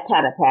in that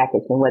kind of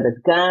package. And whether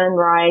it's gun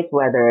rights,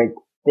 whether it's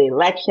the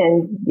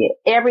election,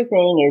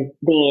 everything is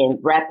being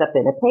wrapped up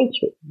in a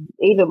patriot.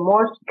 Even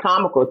more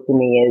comical to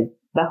me is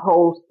the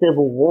whole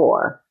Civil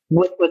War,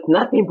 which was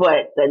nothing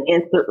but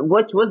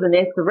which was an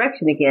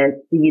insurrection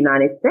against the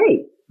United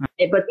States.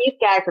 But these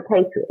guys are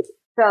patriots.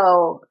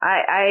 So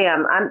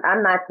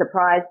I'm not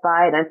surprised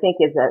by it. I think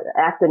as an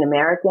African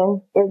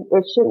American,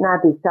 it should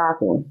not be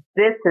shocking.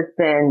 This has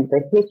been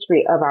the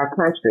history of our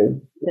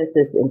country since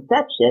its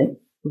inception,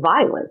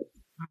 violence.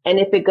 And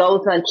if it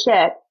goes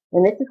unchecked,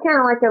 and this is kind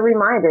of like a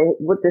reminder,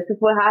 this is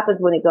what happens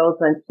when it goes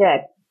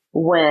unchecked,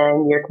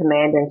 when your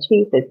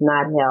commander-in-chief is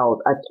not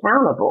held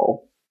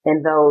accountable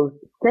and those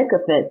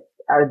sycophants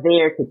are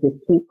there to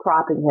just keep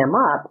propping him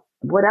up.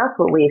 What else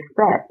would we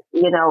expect?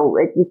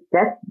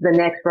 That's the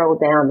next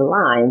road down the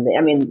line.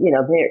 I mean,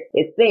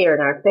 it's there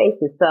in our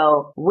faces.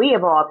 So we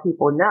of all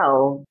people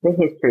know the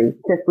history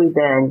since we've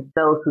been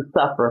those who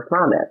suffer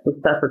from it. We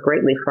suffer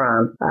greatly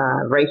from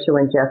racial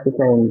injustice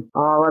and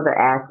all other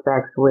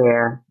aspects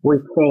where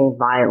we've seen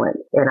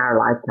violence in our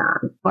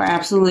lifetime. We're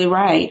absolutely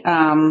right.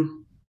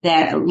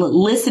 That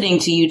listening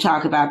to you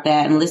talk about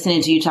that and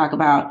listening to you talk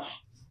about,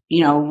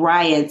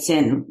 riots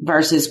and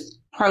versus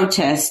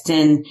protests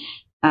and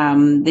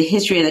the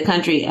history of the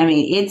country. I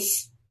mean,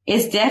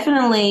 it's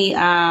definitely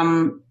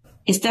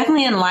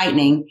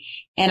enlightening.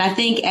 And I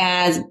think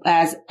as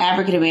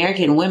African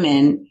American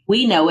women,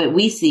 we know it,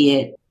 we see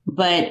it,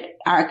 but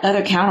our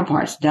other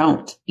counterparts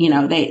don't.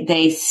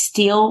 They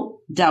still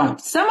don't.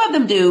 Some of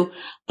them do,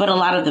 but a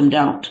lot of them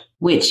don't,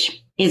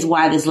 which is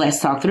why this Let's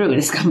Talk Through It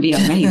is going to be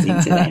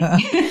amazing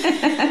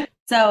today.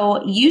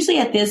 So usually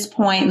at this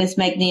point, Ms.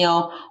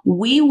 McNeill,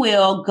 we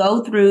will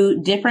go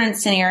through different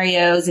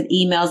scenarios and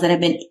emails that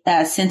have been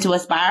sent to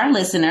us by our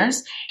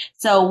listeners.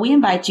 So we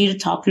invite you to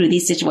talk through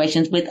these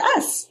situations with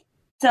us.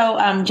 So,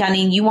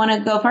 Janine, you want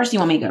to go first? You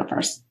want me to go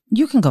first?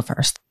 You can go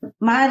first.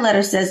 My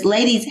letter says,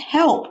 ladies,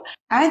 help.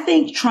 I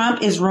think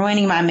Trump is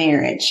ruining my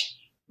marriage.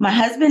 My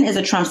husband is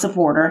a Trump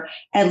supporter.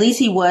 At least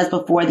he was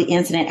before the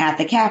incident at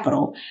the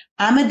Capitol.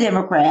 I'm a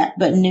Democrat,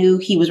 but knew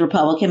he was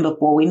Republican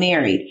before we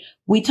married.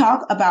 We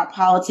talk about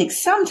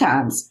politics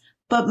sometimes,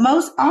 but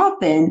most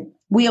often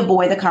we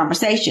avoid the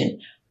conversation.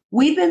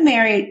 We've been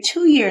married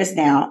 2 years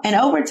now, and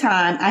over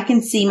time, I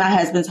can see my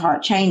husband's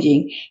heart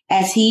changing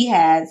as he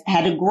has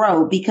had to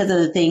grow because of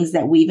the things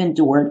that we've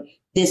endured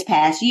this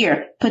past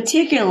year,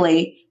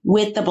 particularly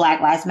with the Black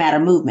Lives Matter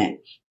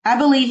movement. I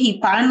believe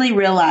he finally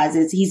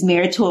realizes he's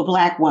married to a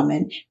Black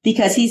woman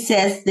because he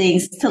says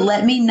things to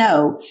let me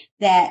know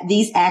that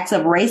these acts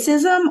of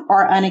racism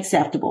are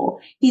unacceptable.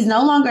 He's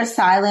no longer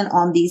silent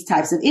on these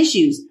types of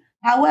issues.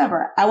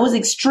 However, I was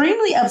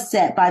extremely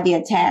upset by the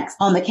attacks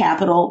on the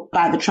Capitol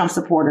by the Trump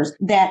supporters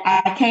that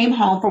I came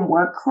home from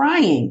work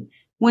crying.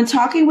 When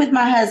talking with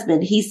my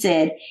husband, he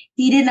said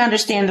he didn't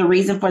understand the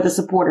reason for the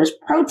supporters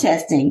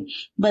protesting,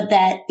 but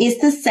that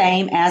it's the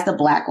same as the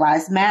Black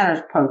Lives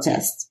Matter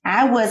protests.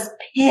 I was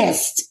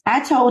pissed.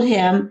 I told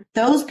him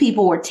those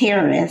people were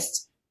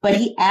terrorists, but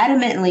he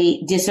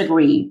adamantly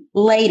disagreed.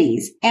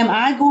 Ladies, am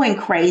I going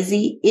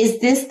crazy?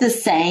 Is this the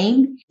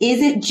same?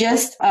 Is it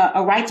just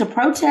a right to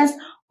protest?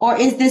 Or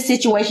is this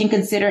situation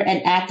considered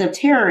an act of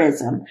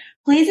terrorism?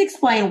 Please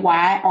explain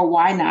why or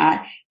why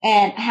not.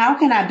 And how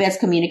can I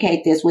best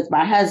communicate this with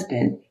my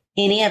husband?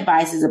 Any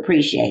advice is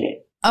appreciated.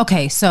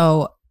 Okay,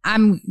 so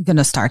I'm going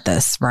to start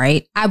this,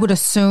 right? I would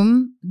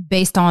assume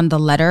based on the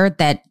letter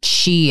that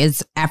she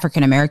is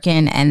African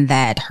American and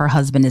that her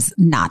husband is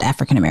not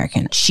African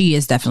American. She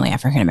is definitely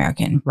African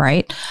American,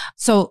 right?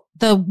 So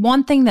the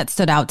one thing that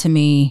stood out to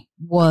me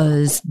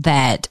was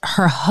that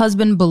her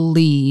husband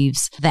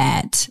believes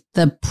that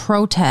the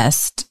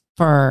protest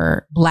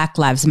for Black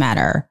Lives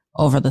Matter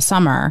over the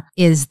summer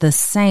is the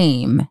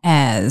same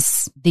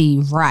as the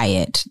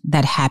riot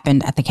that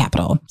happened at the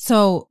Capitol.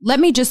 So let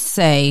me just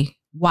say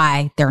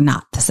why they're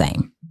not the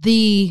same.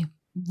 The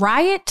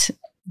riot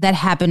that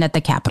happened at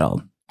the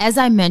Capitol, as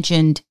I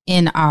mentioned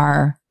in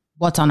our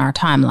What's on Our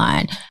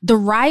Timeline,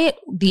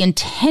 the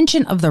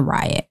intention of the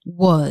riot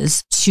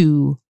was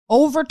to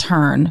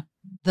overturn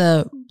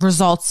the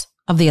results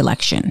of the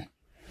election.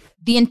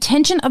 The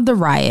intention of the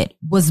riot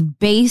was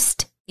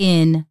based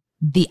in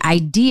the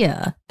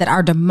idea that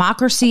our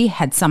democracy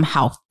had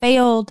somehow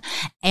failed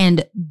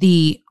and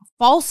the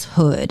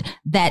falsehood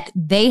that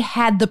they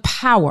had the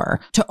power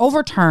to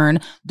overturn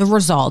the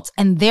results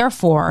and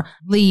therefore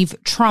leave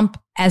Trump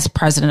as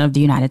president of the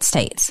United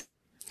States.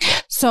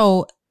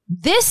 So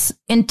this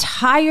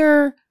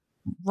entire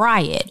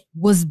riot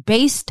was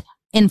based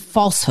in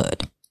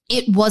falsehood.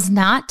 It was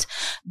not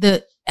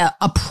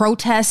a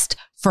protest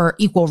for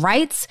equal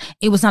rights.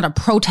 It was not a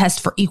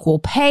protest for equal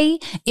pay.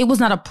 It was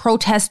not a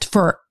protest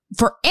for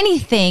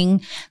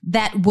anything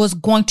that was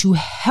going to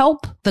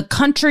help the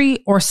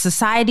country or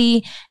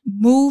society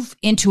move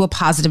into a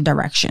positive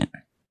direction.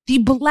 The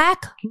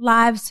Black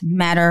Lives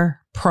Matter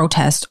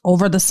protest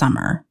over the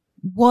summer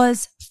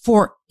was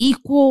for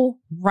equal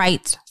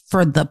rights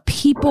for the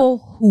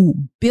people who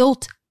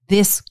built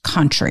this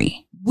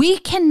country. We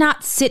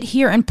cannot sit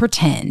here and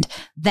pretend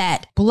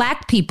that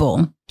Black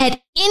people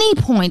at any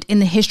point in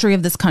the history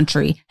of this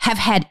country have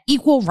had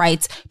equal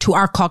rights to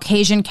our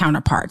Caucasian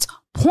counterparts.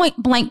 Point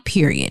blank,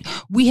 period.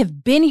 We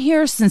have been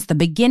here since the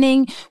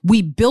beginning.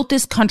 We built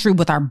this country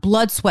with our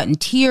blood, sweat, and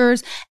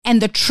tears.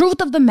 And the truth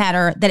of the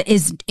matter that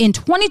is in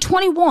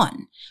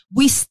 2021,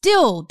 we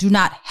still do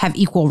not have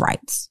equal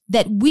rights.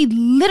 That we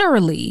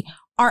literally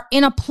are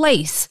in a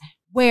place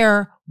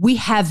where we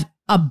have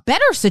a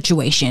better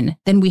situation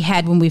than we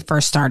had when we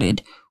first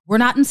started. We're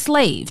not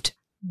enslaved.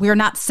 We're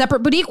not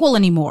separate but equal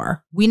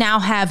anymore. We now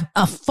have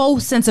a full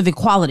sense of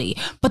equality.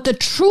 But the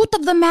truth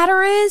of the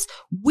matter is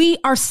we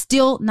are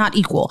still not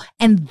equal.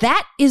 And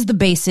that is the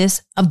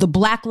basis of the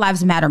Black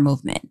Lives Matter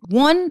movement.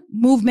 One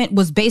movement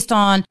was based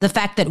on the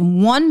fact that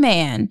one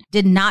man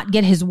did not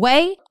get his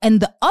way. And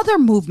the other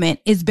movement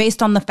is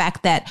based on the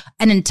fact that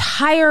an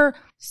entire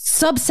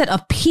subset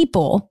of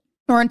people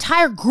or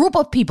entire group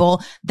of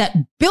people that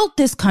built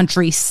this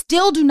country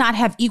still do not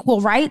have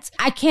equal rights.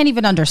 I can't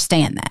even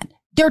understand that.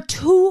 They're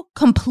two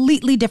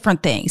completely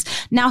different things.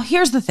 Now,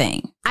 here's the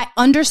thing. I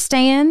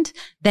understand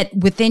that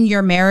within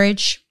your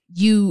marriage,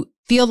 you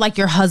feel like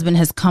your husband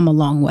has come a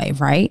long way,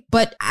 right?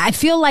 But I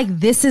feel like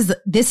this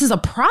is a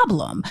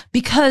problem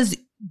because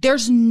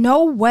there's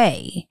no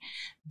way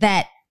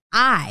that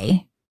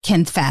I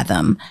can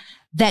fathom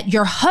that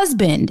your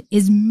husband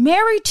is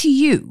married to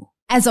you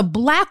as a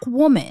Black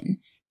woman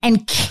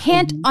and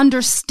can't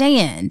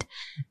understand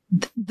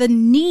the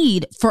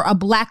need for a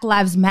Black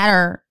Lives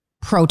Matter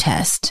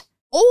protest,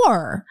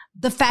 or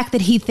the fact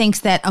that he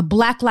thinks that a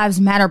Black Lives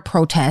Matter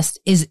protest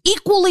is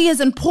equally as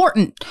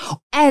important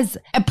as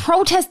a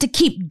protest to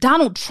keep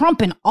Donald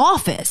Trump in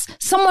office,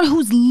 someone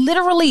who's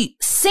literally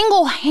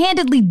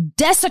single-handedly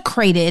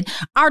desecrated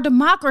our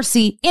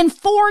democracy in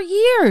 4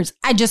 years.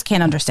 I just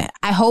can't understand.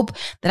 I hope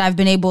that I've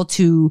been able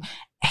to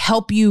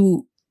help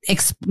you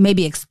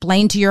maybe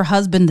explain to your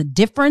husband the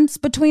difference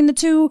between the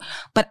two,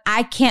 but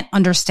I can't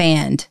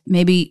understand.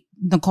 Maybe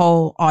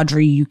Nicole,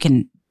 Audrey, you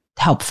can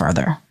help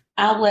further.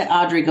 I'll let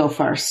Audrey go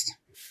first.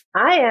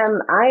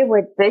 I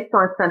would, based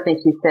on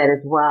something she said as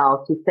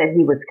well, she said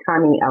he was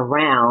coming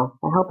around.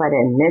 I hope I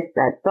didn't miss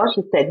that. So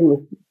she said he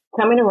was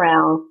coming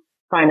around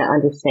trying to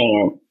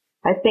understand.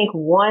 I think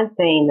one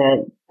thing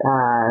that,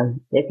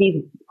 if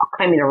he's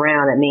coming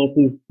around, that means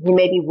he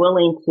may be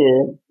willing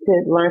to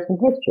learn some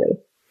history.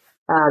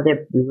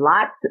 There's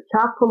lots,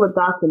 chock full of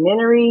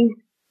documentaries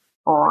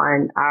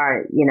on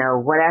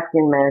what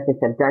African Americans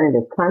have done in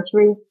this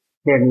country.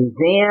 There are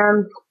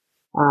museums,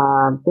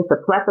 just a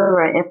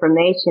plethora of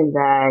information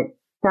that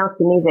sounds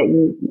to me that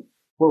you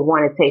will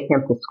want to take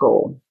him to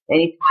school.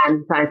 Anytime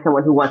you find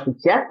someone who wants to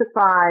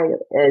justify,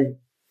 as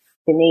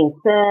Janine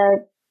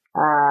said,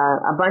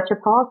 a bunch of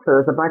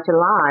falsehoods, a bunch of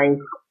lies,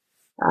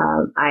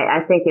 I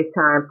think it's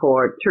time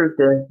for truth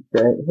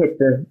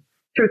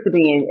to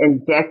be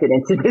injected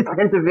into this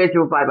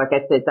individual by, like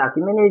I said,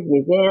 documentaries,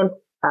 museums,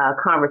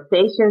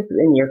 conversations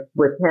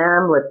with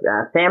him, with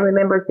family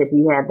members, if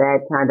you have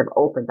that kind of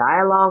open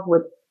dialogue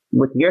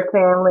with your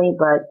family.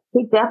 But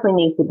he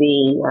definitely needs to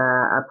be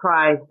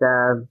apprised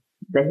of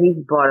that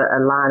he's brought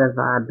a lot of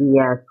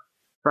BS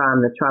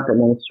from the Trump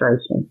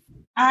administration.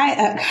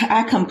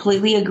 I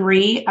completely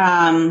agree.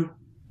 I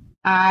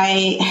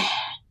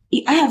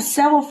have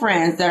several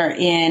friends that are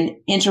in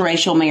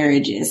interracial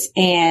marriages,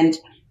 and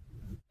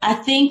I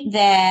think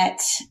that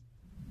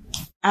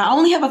I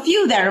only have a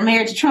few that are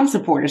married to Trump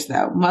supporters,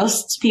 though.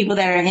 Most people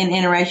that are in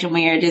interracial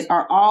marriages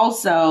are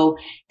also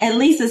at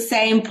least the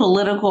same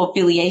political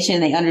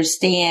affiliation. They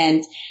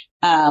understand,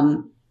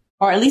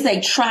 or at least they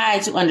try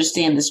to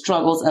understand the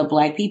struggles of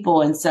Black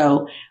people. And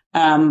so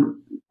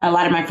a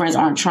lot of my friends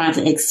aren't trying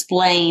to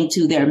explain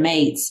to their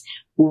mates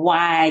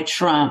why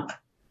Trump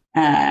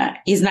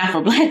is not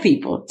for Black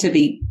people, to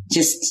be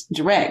just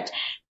direct.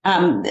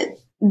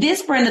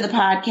 This friend of the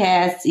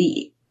podcast,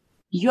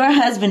 your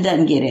husband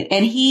doesn't get it.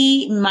 And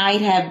he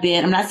might have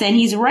been, I'm not saying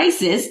he's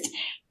racist,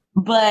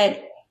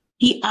 but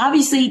he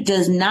obviously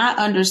does not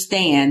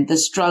understand the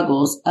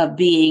struggles of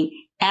being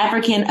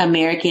African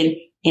American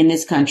in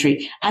this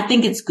country. I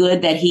think it's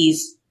good that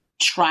he's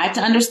tried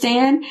to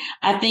understand.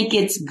 I think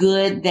it's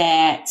good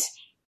that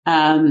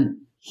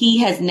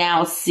he has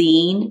now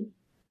seen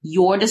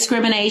your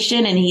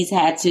discrimination, and he's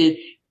had to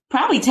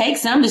probably take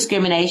some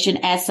discrimination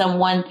as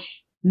someone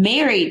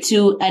married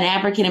to an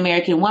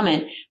African-American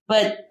woman.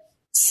 But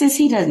sis,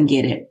 he doesn't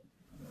get it.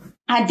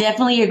 I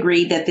definitely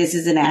agree that this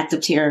is an act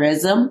of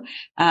terrorism.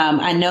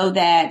 I know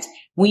that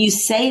when you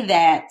say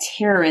that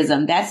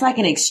terrorism, that's like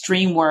an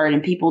extreme word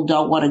and people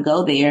don't want to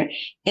go there,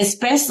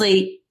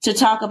 especially to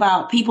talk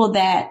about people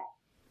that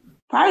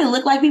probably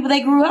look like people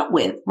they grew up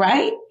with,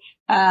 right?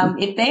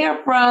 If they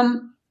are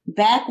from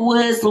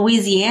backwoods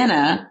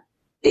Louisiana,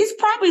 these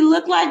probably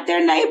look like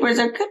their neighbors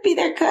or could be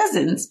their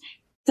cousins.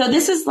 So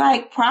this is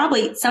like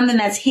probably something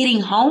that's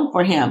hitting home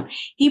for him.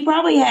 He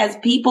probably has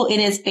people in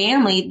his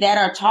family that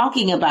are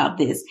talking about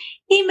this.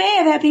 He may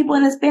have had people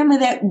in his family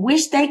that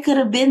wish they could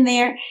have been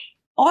there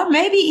or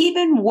maybe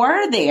even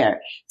were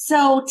there.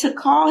 So to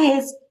call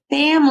his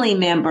family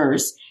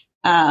members,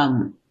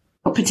 or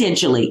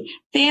potentially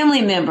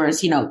family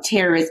members,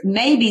 terrorists,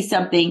 may be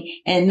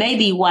something and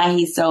maybe why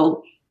he's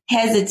so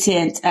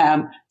hesitant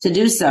to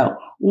do so.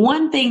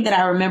 One thing that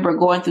I remember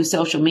going through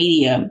social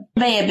media,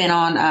 may have been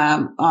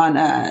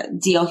on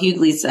D.L.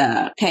 Hughley's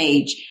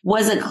page,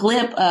 was a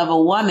clip of a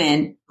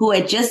woman who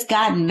had just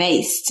gotten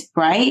maced,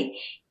 right?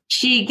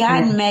 She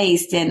gotten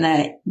maced, and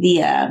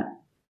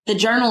the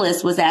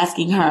journalist was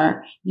asking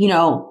her,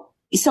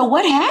 so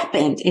what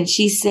happened? And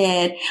she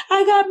said,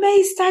 I got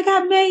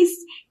maced.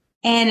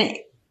 And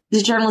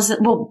the journalist said,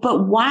 well,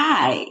 but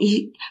why?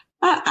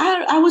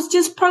 I was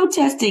just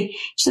protesting.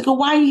 She said, well,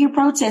 why are you here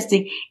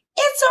protesting?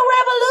 It's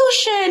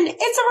a revolution.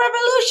 It's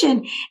a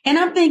revolution. And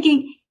I'm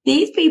thinking,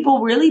 these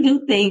people really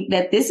do think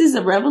that this is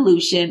a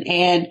revolution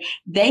and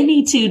they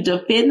need to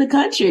defend the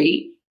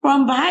country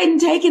from Biden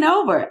taking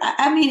over.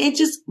 I mean, it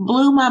just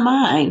blew my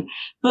mind.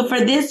 But for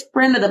this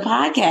friend of the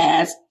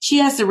podcast, she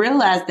has to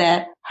realize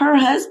that her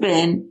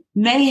husband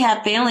may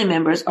have family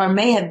members or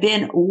may have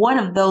been one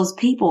of those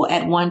people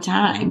at one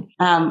time.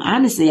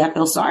 Honestly, I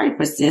feel sorry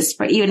for sis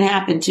for even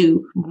having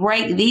to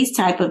break these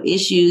type of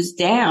issues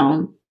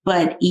down.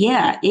 But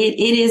yeah,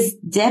 it is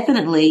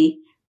definitely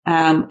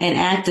an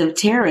act of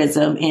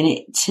terrorism. And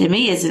to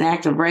me, it's an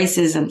act of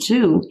racism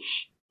too.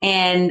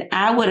 And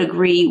I would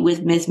agree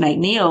with Ms.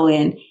 McNeill,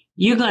 and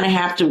you're going to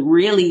have to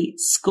really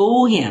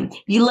school him.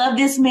 If you love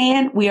this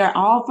man, we are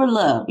all for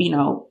love.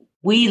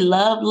 We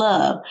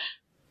love.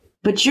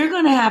 But you're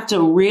going to have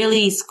to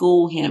really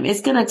school him.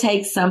 It's going to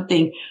take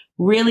something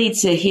really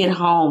to hit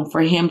home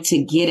for him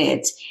to get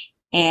it.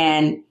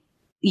 And,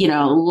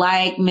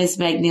 like Ms.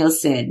 McNeill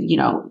said,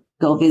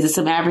 go visit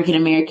some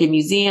African-American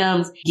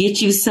museums, get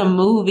you some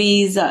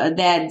movies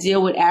that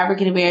deal with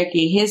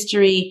African-American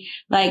history,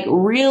 like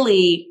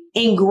really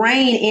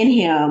ingrain in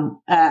him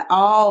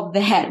all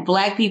that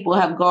Black people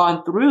have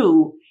gone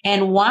through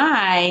and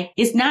why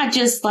it's not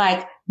just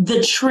like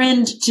the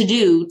trend to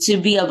do to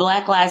be a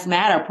Black Lives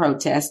Matter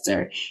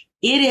protester.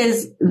 It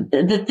is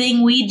the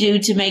thing we do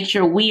to make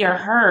sure we are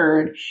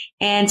heard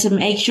and to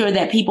make sure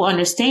that people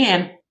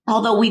understand,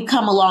 although we've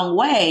come a long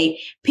way,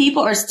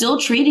 people are still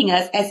treating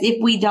us as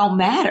if we don't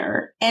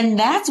matter. And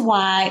that's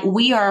why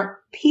we are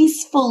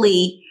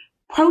peacefully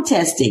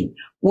protesting.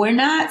 We're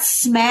not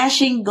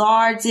smashing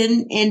guards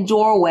in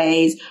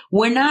doorways.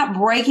 We're not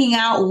breaking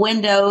out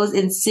windows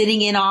and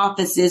sitting in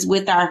offices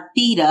with our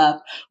feet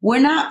up. We're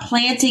not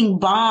planting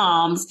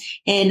bombs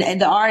in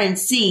the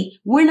RNC.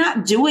 We're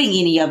not doing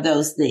any of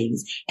those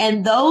things.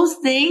 And those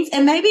things,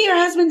 and maybe your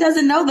husband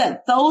doesn't know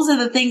that those are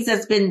the things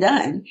that's been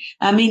done.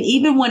 I mean,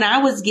 even when I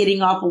was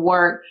getting off of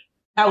work,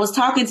 I was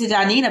talking to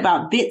Janine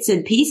about bits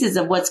and pieces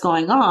of what's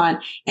going on.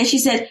 And she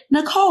said,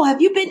 Nicole,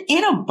 have you been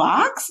in a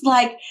box?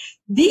 Like,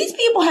 these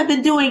people have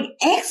been doing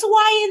X,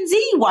 Y, and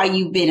Z while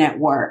you've been at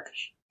work.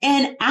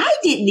 And I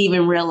didn't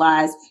even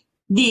realize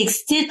the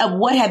extent of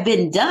what had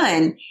been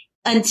done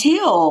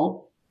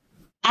until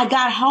I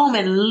got home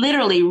and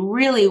literally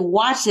really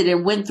watched it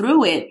and went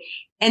through it.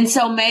 And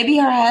so maybe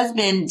her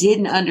husband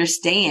didn't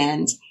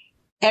understand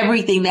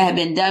everything that had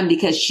been done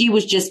because she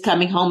was just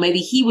coming home. Maybe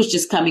he was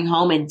just coming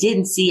home and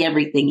didn't see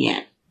everything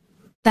yet.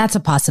 That's a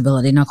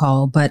possibility,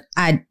 Nicole, but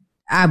I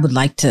would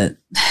like to.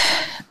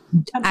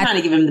 I'm trying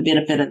to give him the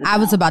benefit of the doubt. I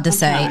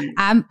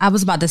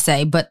was about to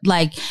say, but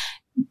like,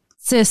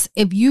 sis,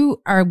 if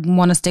you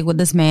want to stick with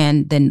this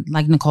man, then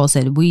like Nicole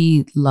said,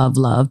 we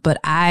love, but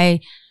I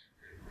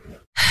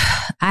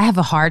have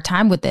a hard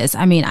time with this.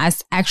 I mean, I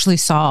actually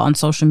saw on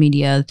social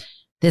media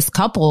this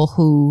couple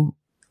who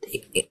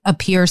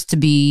appears to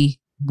be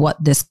what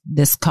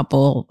this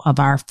couple of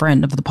our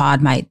friend of the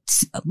pod might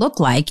look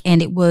like.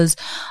 And it was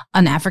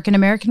an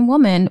African-American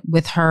woman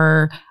with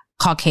her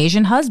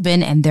Caucasian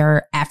husband and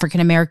their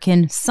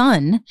African-American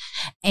son.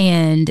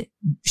 And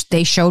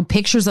they showed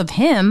pictures of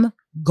him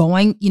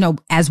going,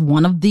 as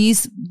one of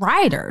these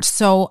riders.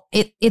 So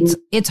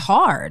it's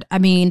hard. I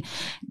mean,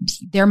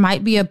 there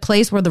might be a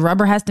place where the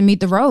rubber has to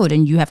meet the road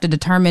and you have to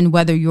determine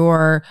whether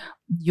your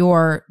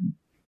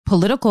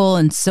political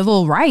and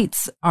civil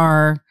rights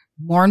are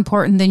more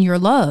important than your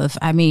love.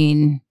 I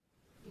mean,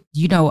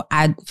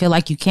 I feel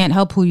like you can't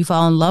help who you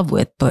fall in love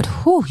with, but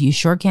you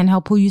sure can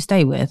help who you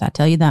stay with. I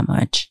tell you that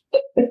much.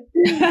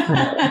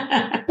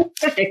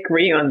 I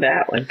agree on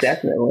that one,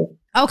 definitely.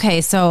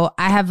 Okay, so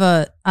I have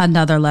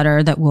another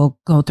letter that we'll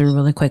go through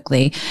really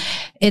quickly.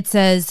 It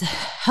says,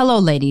 hello,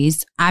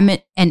 ladies. I'm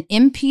an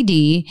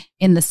MPD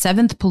in the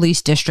 7th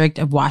Police District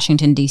of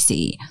Washington,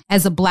 D.C.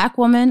 As a Black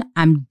woman,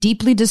 I'm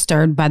deeply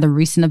disturbed by the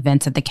recent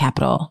events at the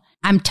Capitol.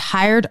 I'm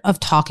tired of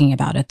talking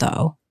about it,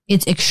 though.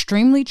 It's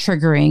extremely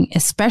triggering,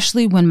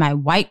 especially when my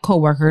white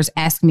coworkers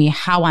ask me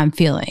how I'm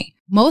feeling.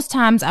 Most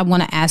times I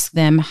want to ask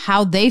them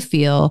how they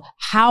feel,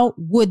 how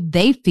would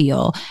they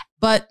feel?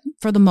 But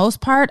for the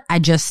most part, I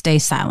just stay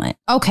silent.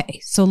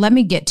 Okay, so let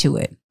me get to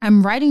it.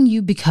 I'm writing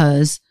you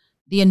because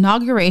the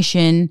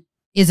inauguration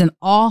is an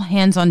all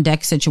hands on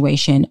deck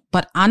situation.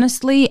 But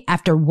honestly,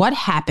 after what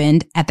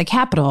happened at the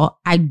Capitol,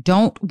 I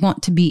don't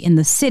want to be in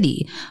the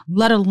city,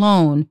 let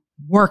alone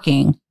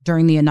working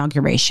during the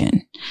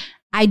inauguration.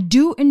 I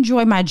do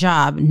enjoy my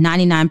job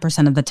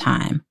 99% of the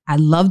time. I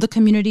love the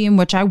community in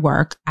which I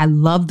work. I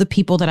love the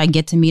people that I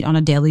get to meet on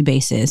a daily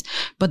basis.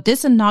 But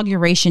this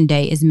inauguration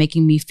day is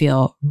making me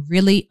feel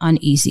really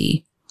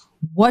uneasy.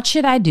 What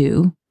should I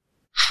do?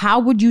 How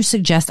would you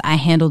suggest I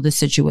handle this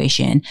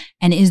situation?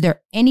 And is there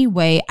any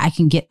way I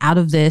can get out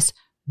of this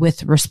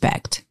with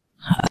respect?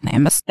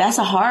 That's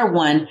a hard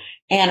one.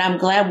 And I'm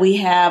glad we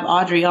have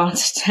Audrey on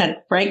to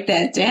break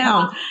that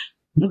down.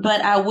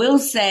 But I will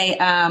say,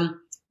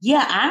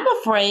 yeah, I'm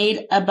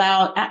afraid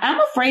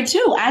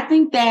too. I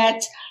think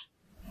that,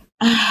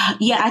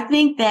 I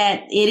think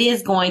that it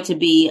is going to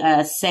be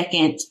a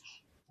second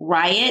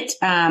riot.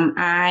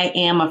 I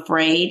am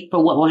afraid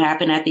for what will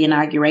happen at the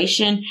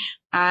inauguration.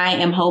 I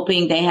am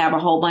hoping they have a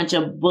whole bunch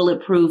of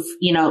bulletproof,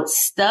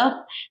 stuff.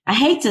 I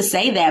hate to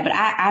say that, but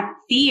I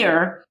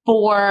fear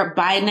for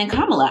Biden and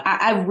Kamala.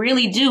 I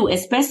really do,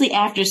 especially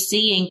after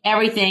seeing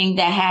everything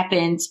that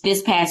happened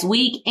this past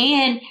week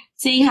and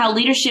seeing how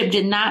leadership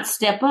did not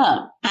step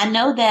up. I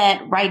know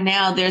that right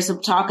now there's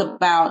some talk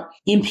about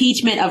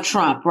impeachment of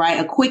Trump,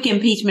 right? A quick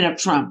impeachment of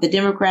Trump. The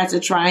Democrats are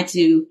trying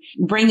to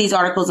bring these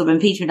articles of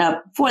impeachment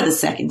up for the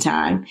second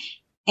time.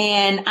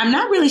 And I'm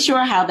not really sure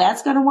how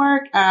that's going to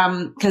work.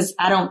 Cause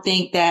I don't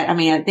think that,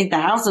 I think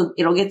the House,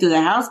 it'll get through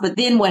the House, but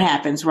then what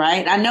happens,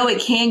 right? I know it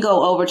can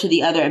go over to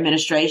the other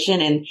administration.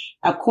 And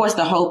of course,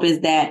 the hope is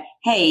that,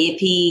 hey, if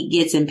he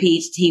gets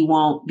impeached, he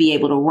won't be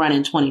able to run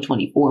in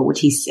 2024, which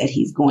he said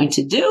he's going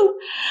to do.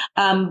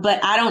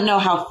 But I don't know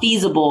how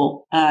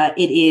feasible,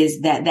 it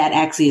is that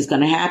actually is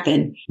going to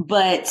happen.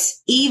 But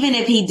even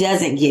if he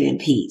doesn't get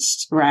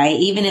impeached, right?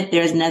 Even if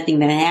there's nothing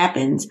that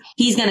happens,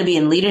 he's going to be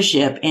in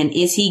leadership. And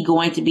is he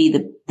going to be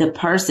the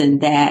person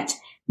that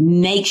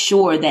make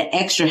sure that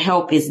extra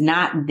help is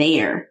not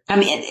there?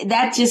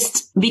 That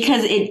just,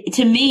 because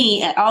to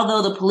me,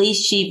 although the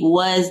police chief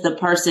was the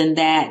person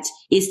that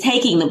is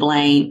taking the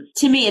blame,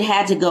 to me, it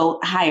had to go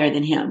higher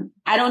than him.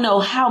 I don't know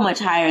how much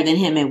higher than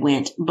him it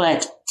went,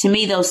 but to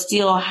me, those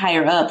still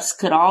higher ups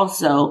could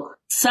also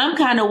some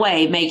kind of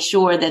way make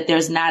sure that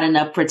there's not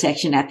enough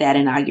protection at that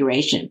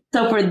inauguration.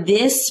 So for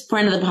this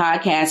friend of the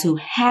podcast who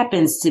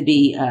happens to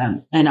be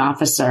an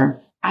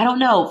officer, I don't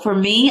know. For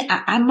me,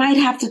 I might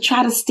have to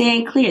try to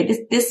stand clear.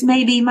 This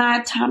may be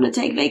my time to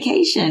take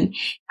vacation.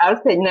 I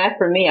was sitting, not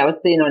for me. I was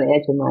sitting on the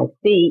edge of my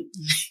seat.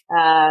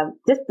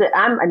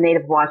 I'm a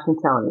native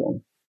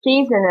Washingtonian.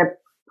 She's in a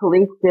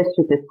police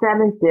district. The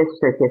 7th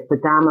district is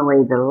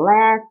predominantly the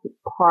last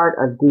part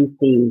of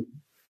D.C.,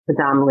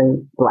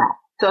 predominantly Black.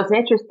 So it's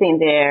interesting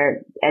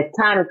there. As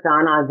time has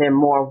gone on, there are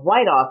more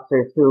white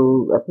officers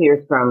who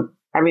appears from,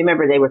 I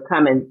remember they were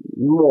coming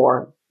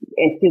more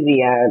into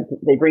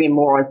they're bringing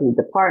more into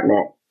the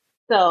department.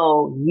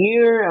 So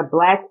you're a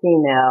Black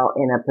female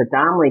in a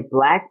predominantly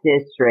Black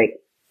district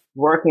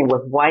working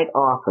with white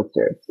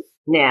officers.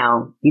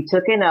 Now, you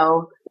took an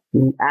oath.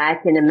 I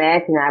can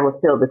imagine I would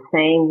feel the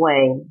same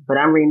way, but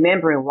I'm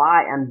remembering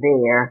why I'm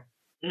there.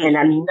 And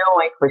I'm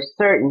knowing for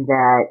certain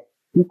that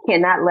you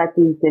cannot let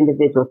these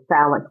individuals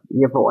silence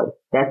your voice.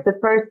 That's the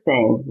first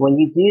thing. When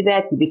you do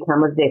that, you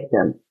become a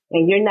victim.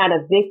 And you're not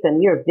a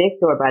victim. You're a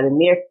victor by the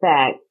mere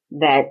fact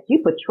that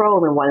you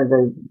patrol in one of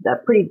the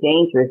pretty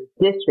dangerous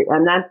districts.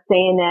 I'm not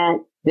saying that,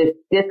 this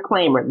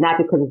disclaimer, not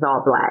because it's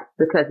all Black,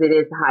 because it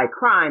is high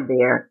crime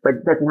there,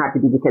 but it doesn't have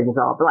to be because it's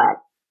all Black.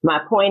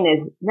 My point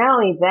is, not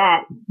only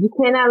that, you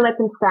cannot let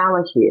them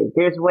silence you.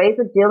 There's ways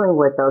of dealing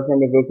with those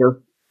individuals.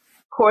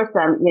 Of course,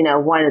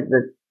 one of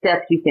the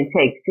steps you can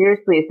take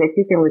seriously is that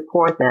you can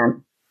report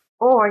them,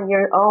 or on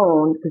your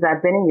own, because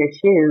I've been in your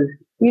shoes,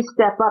 you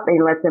step up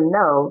and let them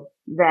know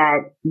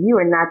that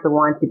you are not the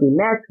one to be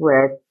messed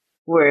with,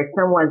 where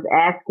someone's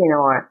asking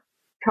or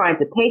trying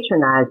to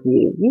patronize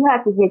you. You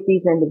have to hit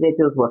these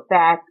individuals with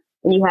facts,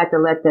 and you have to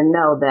let them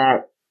know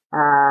that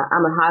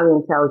I'm a highly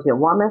intelligent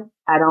woman.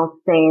 I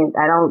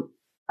don't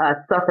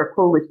suffer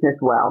foolishness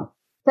well.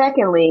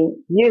 Secondly,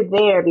 you're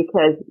there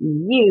because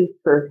you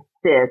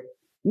persist.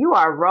 You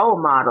are a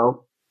role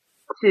model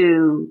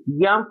to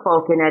young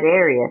folk in that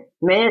area.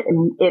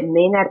 It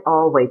may not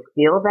always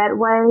feel that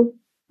way,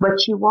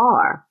 but you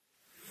are.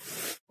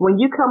 When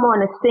you come on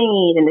the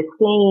scene, and the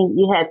scene,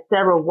 you had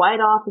several white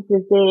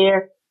officers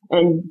there,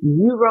 and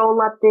you roll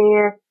up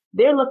there,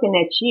 they're looking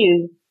at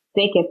you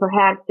thinking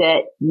perhaps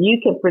that you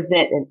can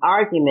present an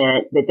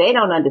argument that they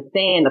don't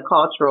understand the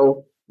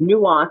cultural,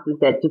 nuances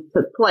that just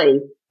took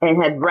place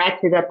and had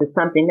ratcheted up to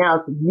something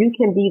else, you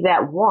can be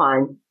that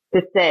one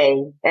to say,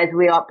 as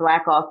we all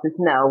black officers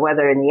know,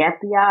 whether in the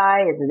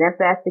FBI, as an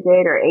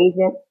investigator or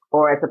agent,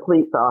 or as a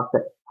police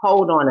officer,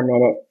 hold on a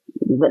minute.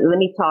 Let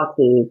me talk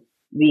to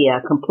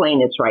the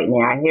complainants right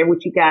now. I hear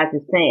what you guys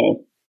are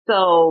saying.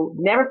 So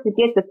never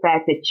forget the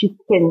fact that you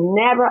can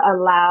never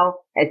allow,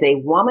 as a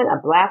woman,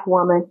 a black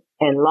woman,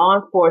 and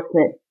law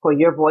enforcement, for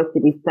your voice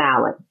to be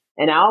silent.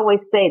 And I always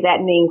say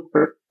that means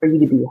for you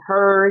to be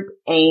heard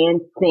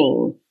and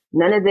seen.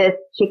 None of this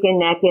chicken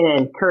necking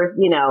and curse,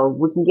 we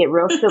can get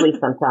real silly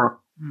sometimes.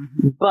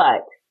 Mm-hmm.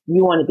 But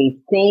you want to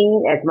be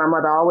seen, as my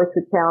mother always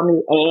would tell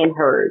me, and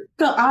heard.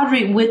 So,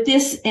 Audrey, with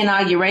this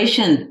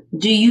inauguration,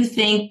 do you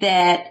think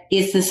that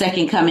it's the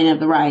second coming of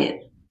the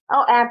riot?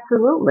 Oh,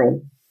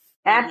 absolutely.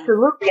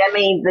 Absolutely. I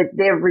mean,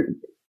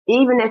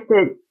 even if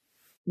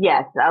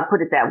yes, I'll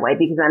put it that way,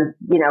 because I'm,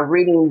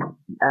 reading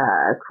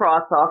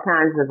across all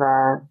kinds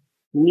of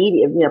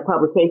media,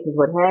 publications,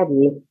 what have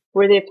you,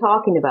 where they're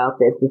talking about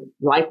this. It's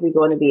likely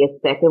going to be a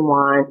second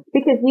one,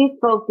 because these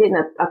folks didn't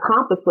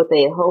accomplish what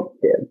they had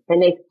hoped to.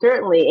 And they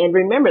certainly, and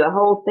remember, the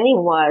whole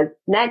thing was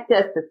not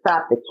just to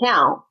stop the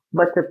count,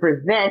 but to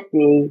prevent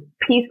the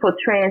peaceful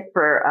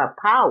transfer of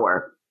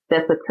power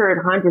that's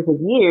occurred hundreds of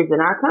years in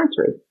our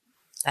country.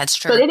 That's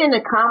true. So they didn't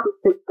accomplish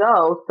the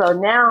goal. So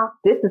now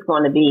this is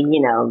going to be,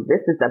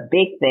 this is a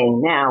big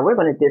thing. Now we're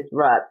going to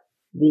disrupt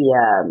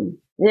the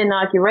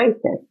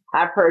inauguration.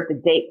 I've heard the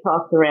date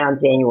tossed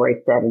around January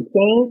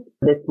 17th.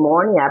 This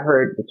morning I've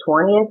heard the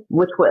 20th,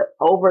 which would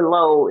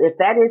overload. If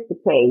that is the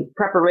case,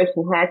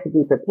 preparation has to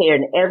be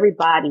prepared, and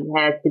everybody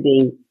has to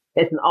be,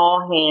 it's an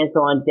all hands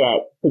on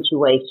deck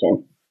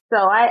situation. So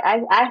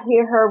I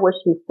hear her, what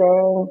she's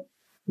saying,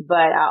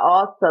 but I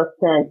also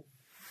sense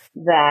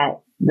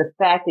that the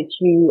fact that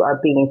you are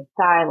being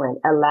silent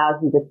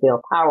allows you to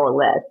feel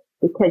powerless,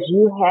 because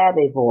you have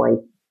a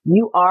voice.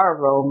 You are a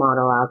role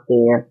model out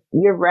there.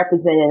 You're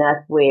representing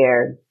us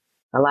where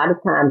a lot of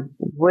times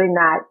we're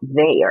not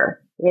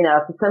there.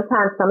 So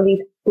sometimes some of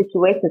these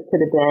situations could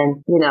have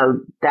been,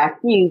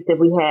 diffused if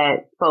we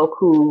had folk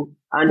who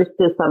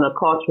understood some of the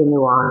cultural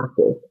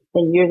nuances.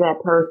 And you're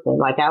that person,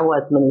 like I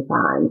was many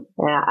times.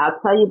 And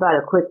I'll tell you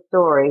about a quick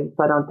story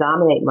so I don't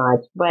dominate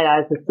much. But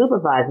as a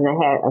supervisor, and I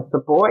had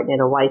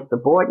a white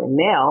subordinate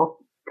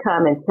male,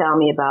 come and tell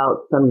me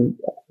about some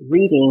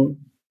reading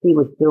he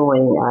was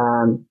doing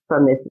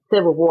from this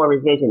Civil War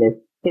revisionist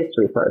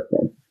history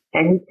person.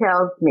 And he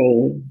tells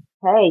me,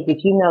 hey,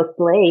 did you know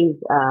slaves,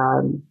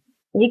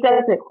 he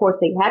does, of course,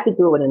 they have to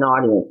do it with an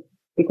audience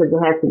because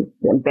it has to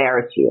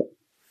embarrass you.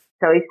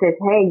 So he says,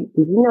 hey,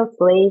 did you know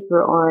slaves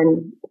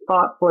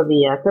fought for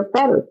the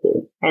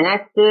Confederacy? And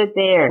I stood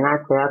there and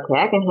I said, okay,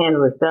 I can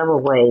handle it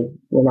several ways,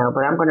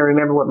 but I'm going to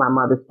remember what my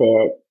mother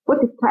said. What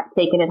is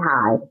taking it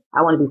high?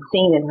 I want to be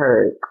seen and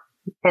heard.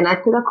 And I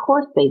said, of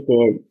course they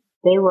did.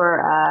 They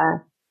were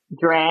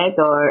dragged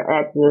or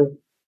at the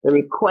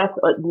request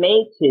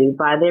made to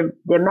by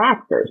their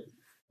masters.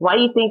 Why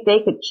do you think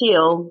they could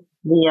kill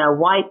the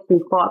whites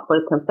who fought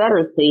for the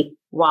Confederacy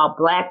while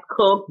blacks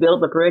cooked,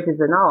 built the bridges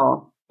and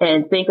all?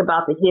 And think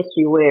about the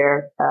history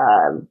where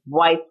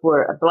blacks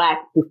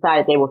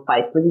decided they would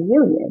fight for the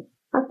Union.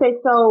 I say,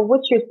 so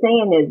what you're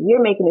saying is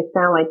you're making it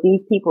sound like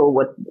these people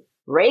would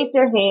raise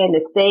their hand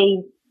to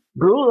stay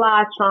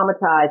brutalized,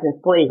 traumatized in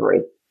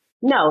slavery.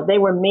 No, they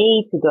were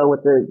made to go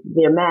with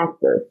their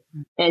masters.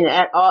 And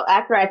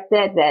after I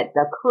said that,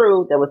 the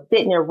crew that was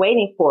sitting there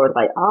waiting for it,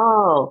 like,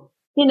 oh,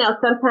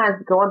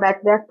 sometimes going back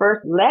to that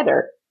first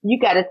letter, you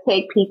got to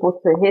take people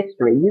to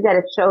history. You got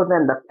to show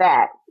them the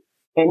facts.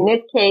 In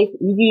this case,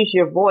 you use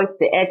your voice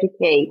to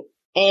educate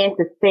and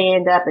to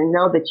stand up and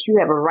know that you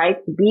have a right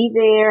to be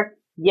there.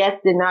 Yes,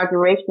 the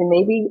inauguration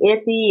may be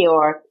iffy,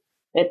 or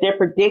that they're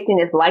predicting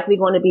it's likely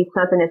going to be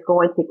something that's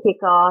going to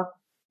kick off.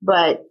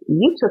 But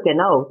you took an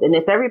oath. And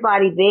if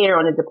everybody there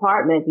on the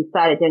department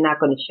decided they're not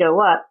going to show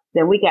up,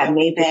 then we got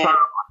major problems.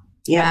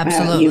 Yeah,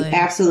 absolutely. You're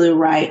absolutely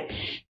right.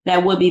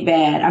 That would be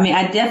bad. I mean,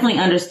 I definitely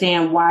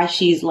understand why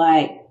she's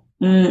like,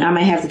 I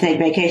may have to take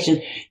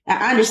vacation.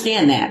 I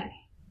understand that.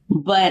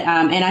 But,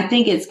 and I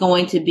think it's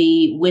going to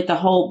be with a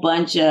whole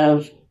bunch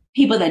of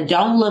people that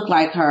don't look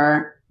like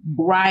her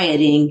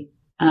rioting.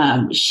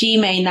 She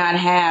may not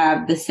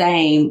have the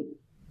same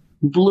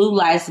Blue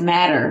Lives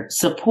Matter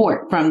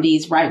support from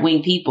these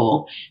right-wing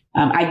people.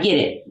 I get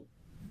it,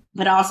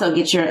 but also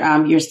get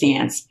your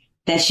stance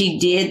that she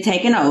did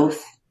take an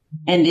oath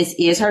and this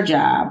is her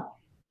job.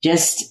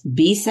 Just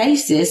be safe,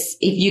 sis,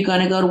 if you're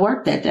going to go to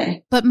work that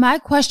day. But my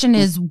question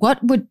is,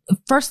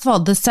 first of all,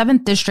 the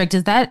 7th district,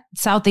 is that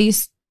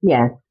Southeast?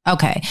 Yes.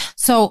 Okay.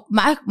 So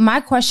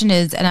my question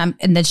is, and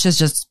it's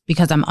just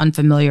because I'm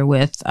unfamiliar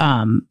with,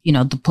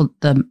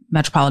 the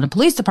Metropolitan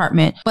Police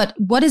Department, but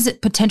what is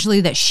it potentially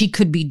that she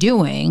could be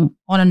doing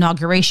on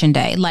Inauguration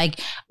Day?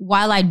 Like,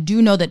 while I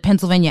do know that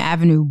Pennsylvania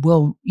Avenue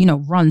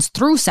runs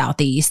through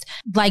Southeast,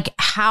 like,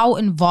 how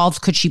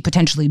involved could she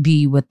potentially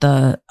be with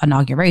the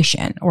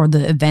inauguration or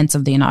the events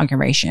of the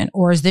inauguration?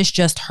 Or is this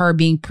just her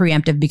being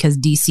preemptive because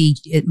DC,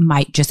 it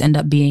might just end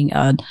up being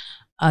a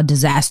a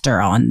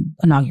disaster on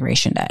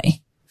Inauguration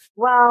Day?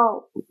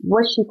 Well,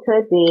 what she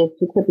could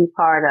be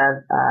part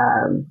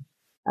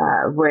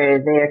of where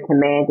they're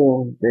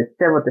commanding the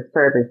civil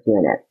disturbance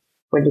unit,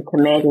 where you're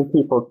commanding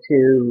people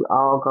to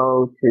all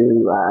go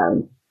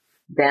to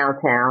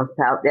downtown.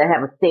 South. They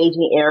have a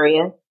staging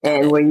area,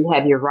 and where you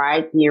have your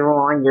riot gear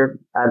on, your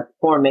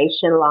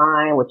formation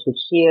line, which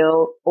is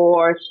shield,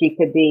 or she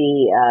could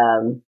be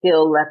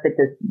still left at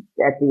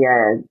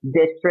the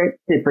district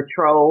to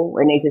patrol,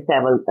 and they just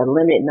have a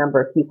limited number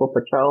of people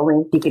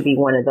patrolling. She could be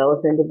one of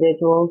those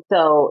individuals.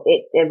 So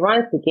it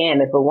runs the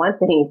gamut. But one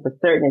thing for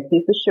certain and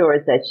two for sure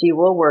is that she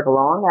will work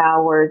long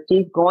hours.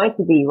 She's going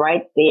to be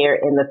right there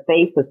in the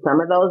face of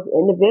some of those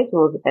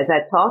individuals, as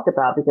I talked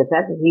about, because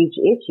that's a huge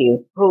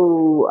issue,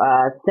 who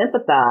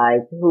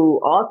sympathize,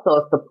 who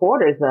also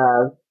supporters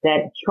of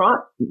that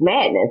Trump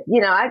madness.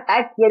 You know,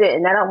 I get it,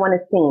 and I don't want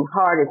to seem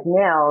hard as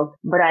nails,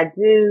 but I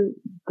do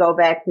go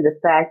back to the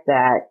fact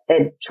that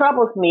it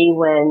troubles me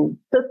when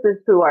sisters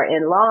who are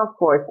in law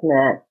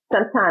enforcement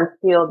sometimes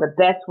feel the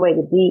best way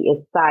to be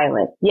is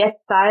silent. Yes,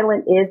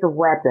 silent is a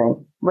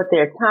weapon, but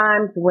there are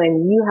times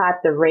when you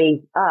have to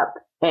raise up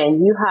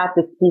and you have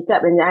to speak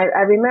up. And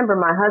I remember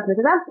my husband,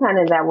 because I was kind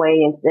of that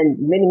way and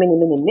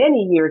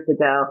many years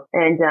ago,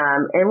 and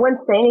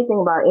wouldn't say anything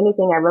about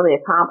anything I really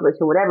accomplished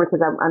or whatever,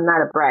 because I'm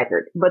not a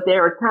braggart. But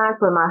there are times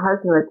when my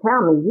husband would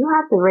tell me, you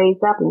have to raise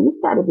up and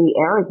you've got to be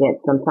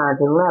arrogant sometimes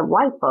and let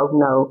white folk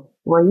know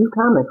where you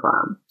coming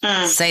from.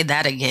 Say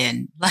that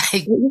again.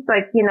 Like, he's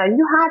like, you know,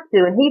 you have to.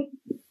 And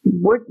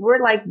we're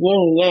like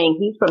yin and yang.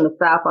 He's from the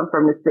South, I'm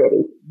from the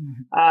city.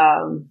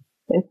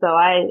 And so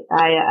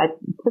I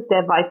took that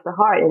advice to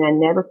heart, and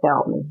it never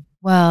failed me.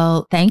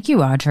 Well, thank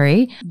you,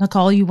 Audrey.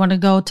 Nicole, you want to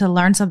go to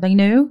learn something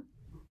new?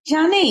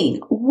 Janine,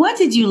 what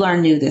did you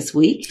learn new this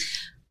week?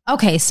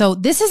 Okay, so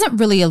this isn't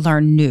really a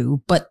learn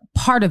new, but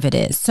part of it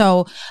is.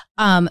 So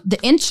the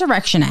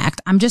Insurrection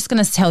Act, I'm just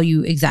going to tell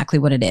you exactly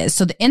what it is.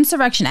 So the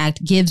Insurrection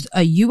Act gives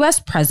a U.S.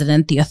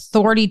 president the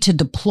authority to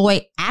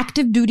deploy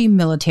active duty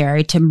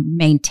military to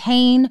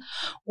maintain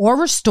or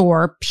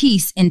restore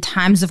peace in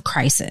times of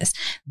crisis.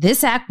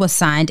 This act was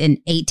signed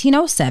in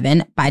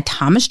 1807 by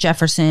Thomas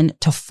Jefferson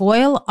to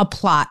foil a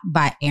plot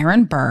by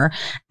Aaron Burr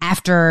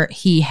after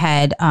he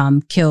had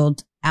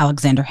killed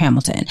Alexander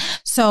Hamilton.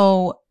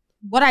 So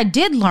what I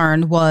did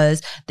learn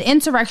was the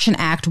Insurrection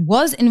Act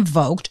was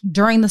invoked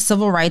during the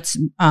Civil Rights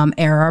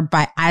era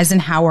by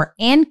Eisenhower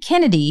and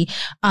Kennedy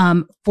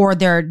for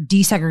their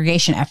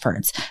desegregation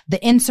efforts.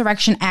 The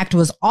Insurrection Act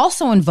was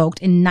also invoked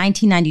in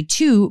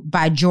 1992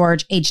 by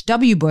George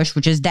H.W. Bush,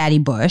 which is Daddy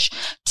Bush,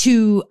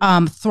 to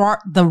thwart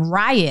the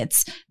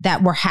riots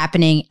that were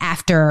happening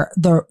after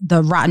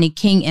the Rodney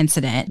King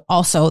incident.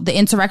 Also, the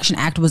Insurrection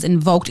Act was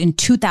invoked in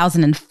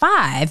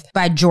 2005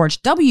 by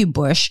George W.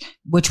 Bush,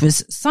 which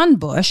was son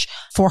Bush,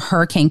 for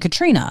Hurricane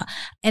Katrina.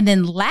 And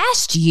then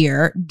last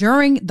year,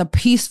 during the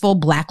peaceful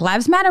Black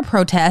Lives Matter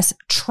protests,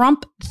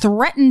 Trump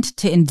threatened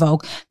to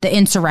invoke the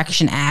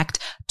Insurrection Act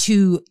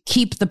to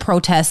keep the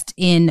protest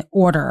in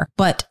order.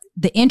 But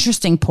the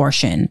interesting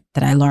portion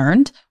that I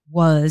learned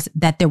was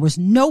that there was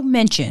no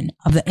mention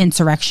of the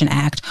Insurrection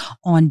Act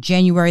on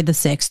January the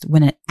 6th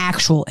when an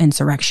actual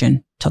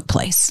insurrection took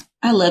place.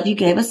 I love you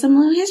gave us some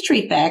little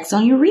history facts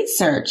on your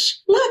research.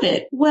 Love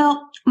it.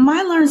 Well,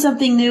 my Learn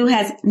Something New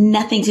has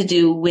nothing to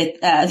do with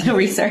the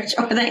research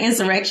or the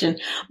insurrection,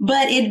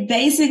 but it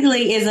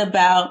basically is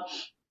about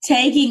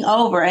taking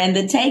over and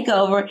the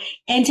takeover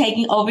and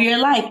taking over your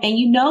life. And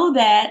you know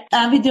that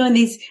I've been doing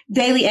these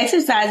daily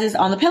exercises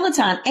on the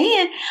Peloton,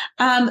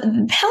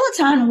 and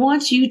Peloton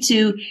wants you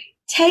to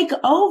take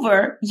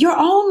over your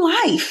own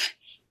life.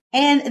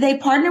 And they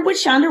partnered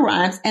with Shonda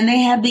Rhimes, and they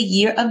have the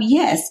Year of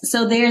Yes.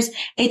 So there's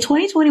a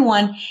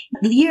 2021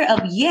 Year of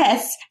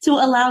Yes to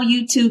allow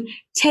you to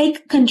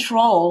take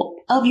control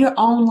of your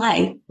own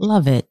life.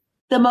 Love it.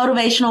 The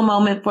motivational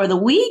moment for the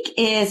week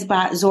is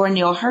by Zora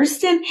Neale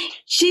Hurston.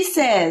 She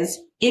says,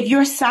 if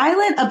you're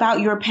silent about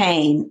your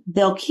pain,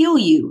 they'll kill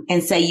you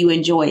and say you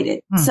enjoyed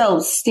it. So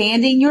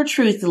stand in your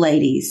truth,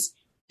 ladies.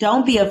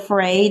 Don't be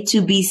afraid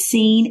to be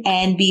seen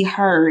and be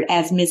heard,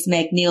 as Miss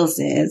McNeill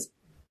says,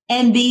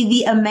 and be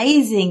the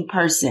amazing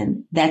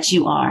person that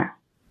you are.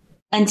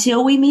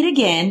 Until we meet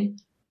again,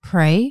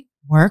 pray,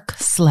 work,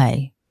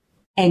 slay,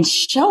 and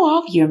show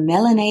off your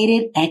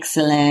melanated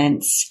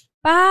excellence.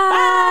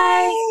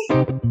 Bye.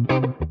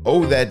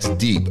 Oh, That's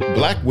Deep,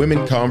 Black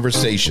Women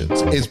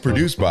Conversations is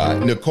produced by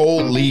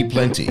Nicole Lee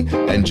Plenty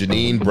and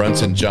Janine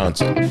Brunson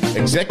Johnson.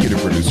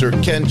 Executive producer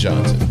Ken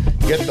Johnson.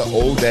 Get the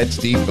Oh, That's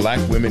Deep, Black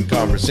Women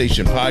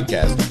Conversation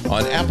podcast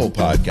on Apple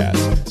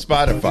Podcasts,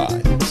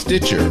 Spotify,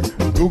 Stitcher,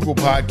 Google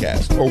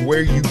Podcasts, or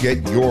where you get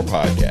your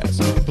podcasts.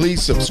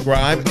 Please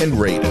subscribe and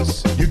rate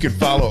us. You can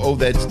follow Oh,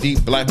 That's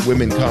Deep, Black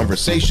Women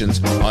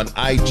Conversations on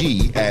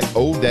IG at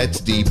Oh, That's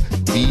Deep,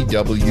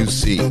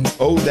 BWC.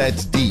 Oh,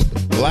 That's Deep,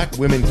 Black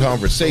Women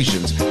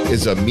Conversations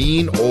is a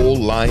Mean Old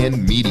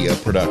Lion media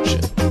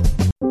production.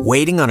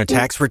 Waiting on a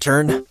tax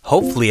return?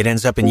 Hopefully it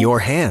ends up in your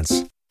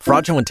hands.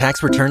 Fraudulent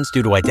tax returns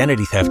due to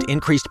identity theft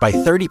increased by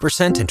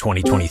 30% in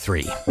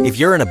 2023. If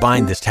you're in a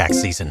bind this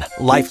tax season,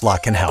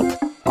 LifeLock can help.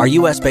 Our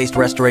U.S.-based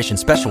restoration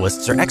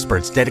specialists are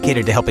experts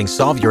dedicated to helping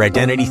solve your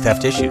identity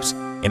theft issues.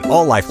 And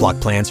all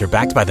LifeLock plans are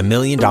backed by the $1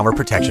 Million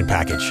Protection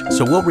Package.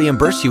 So we'll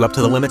reimburse you up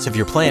to the limits of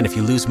your plan if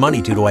you lose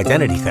money due to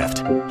identity theft.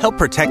 Help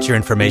protect your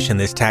information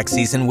this tax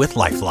season with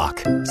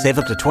LifeLock. Save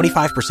up to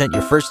 25%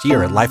 your first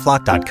year at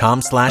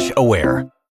LifeLock.com/aware.